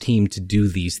telling his team to do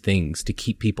these things to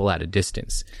keep people at a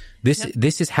distance.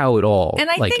 This is how it all. And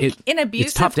I think in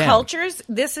abusive cultures,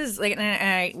 this is like,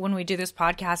 when we do this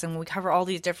podcast and we cover all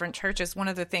these different churches, one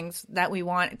of the things that we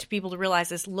want to people to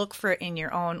realize is look for it in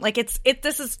your own. Like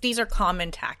these are common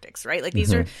tactics, right? Like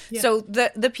these are so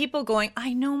the people going,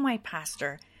 I know my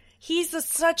pastor. He's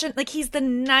he's the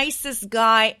nicest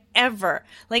guy ever.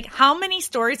 Like, how many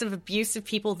stories of abusive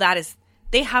people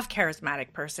they have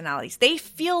charismatic personalities. They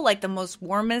feel like the most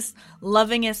warmest,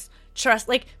 lovingest,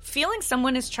 feeling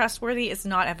someone is trustworthy is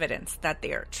not evidence that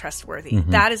they are trustworthy.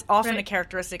 That is often a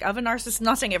characteristic of a narcissist. I'm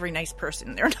not saying every nice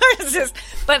person, they're a narcissist,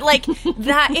 but like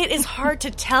that, it is hard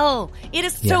to tell. It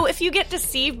is so, if you get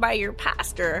deceived by your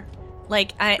pastor,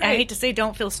 like, I hate to say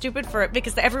don't feel stupid for it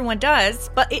because everyone does,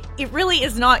 but it really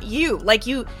is not you. Like,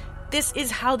 this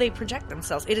is how they project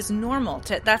themselves. It is normal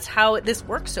that's how this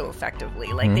works so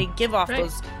effectively. Like they give off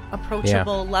those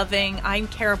approachable, loving, I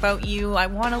care about you, I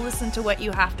want to listen to what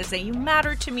you have to say, you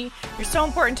matter to me, you're so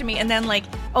important to me, and then like,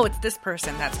 oh, it's this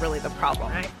person that's really the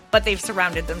problem. Right. But they've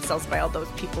surrounded themselves by all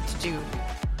those people to do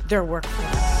their work for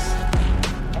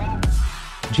them.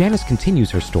 Janice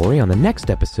continues her story on the next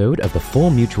episode of the Full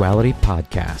Mutuality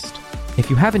Podcast. If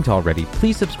you haven't already,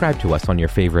 please subscribe to us on your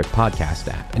favorite podcast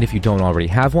app. And if you don't already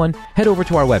have one, head over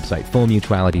to our website,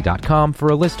 fullmutuality.com, for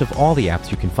a list of all the apps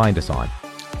you can find us on.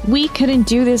 We couldn't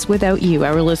do this without you,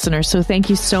 our listeners, so thank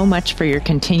you so much for your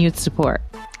continued support.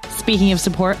 Speaking of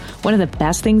support, one of the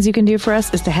best things you can do for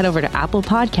us is to head over to Apple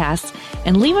Podcasts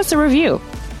and leave us a review.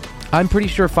 I'm pretty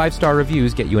sure 5-star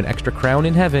reviews get you an extra crown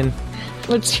in heaven.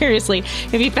 But seriously,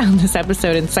 if you found this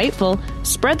episode insightful,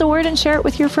 spread the word and share it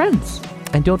with your friends.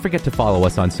 And don't forget to follow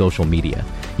us on social media.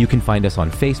 You can find us on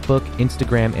Facebook,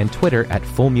 Instagram, and Twitter at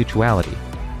Full Mutuality.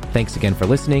 Thanks again for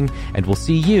listening, and we'll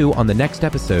see you on the next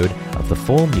episode of the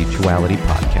Full Mutuality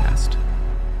Podcast.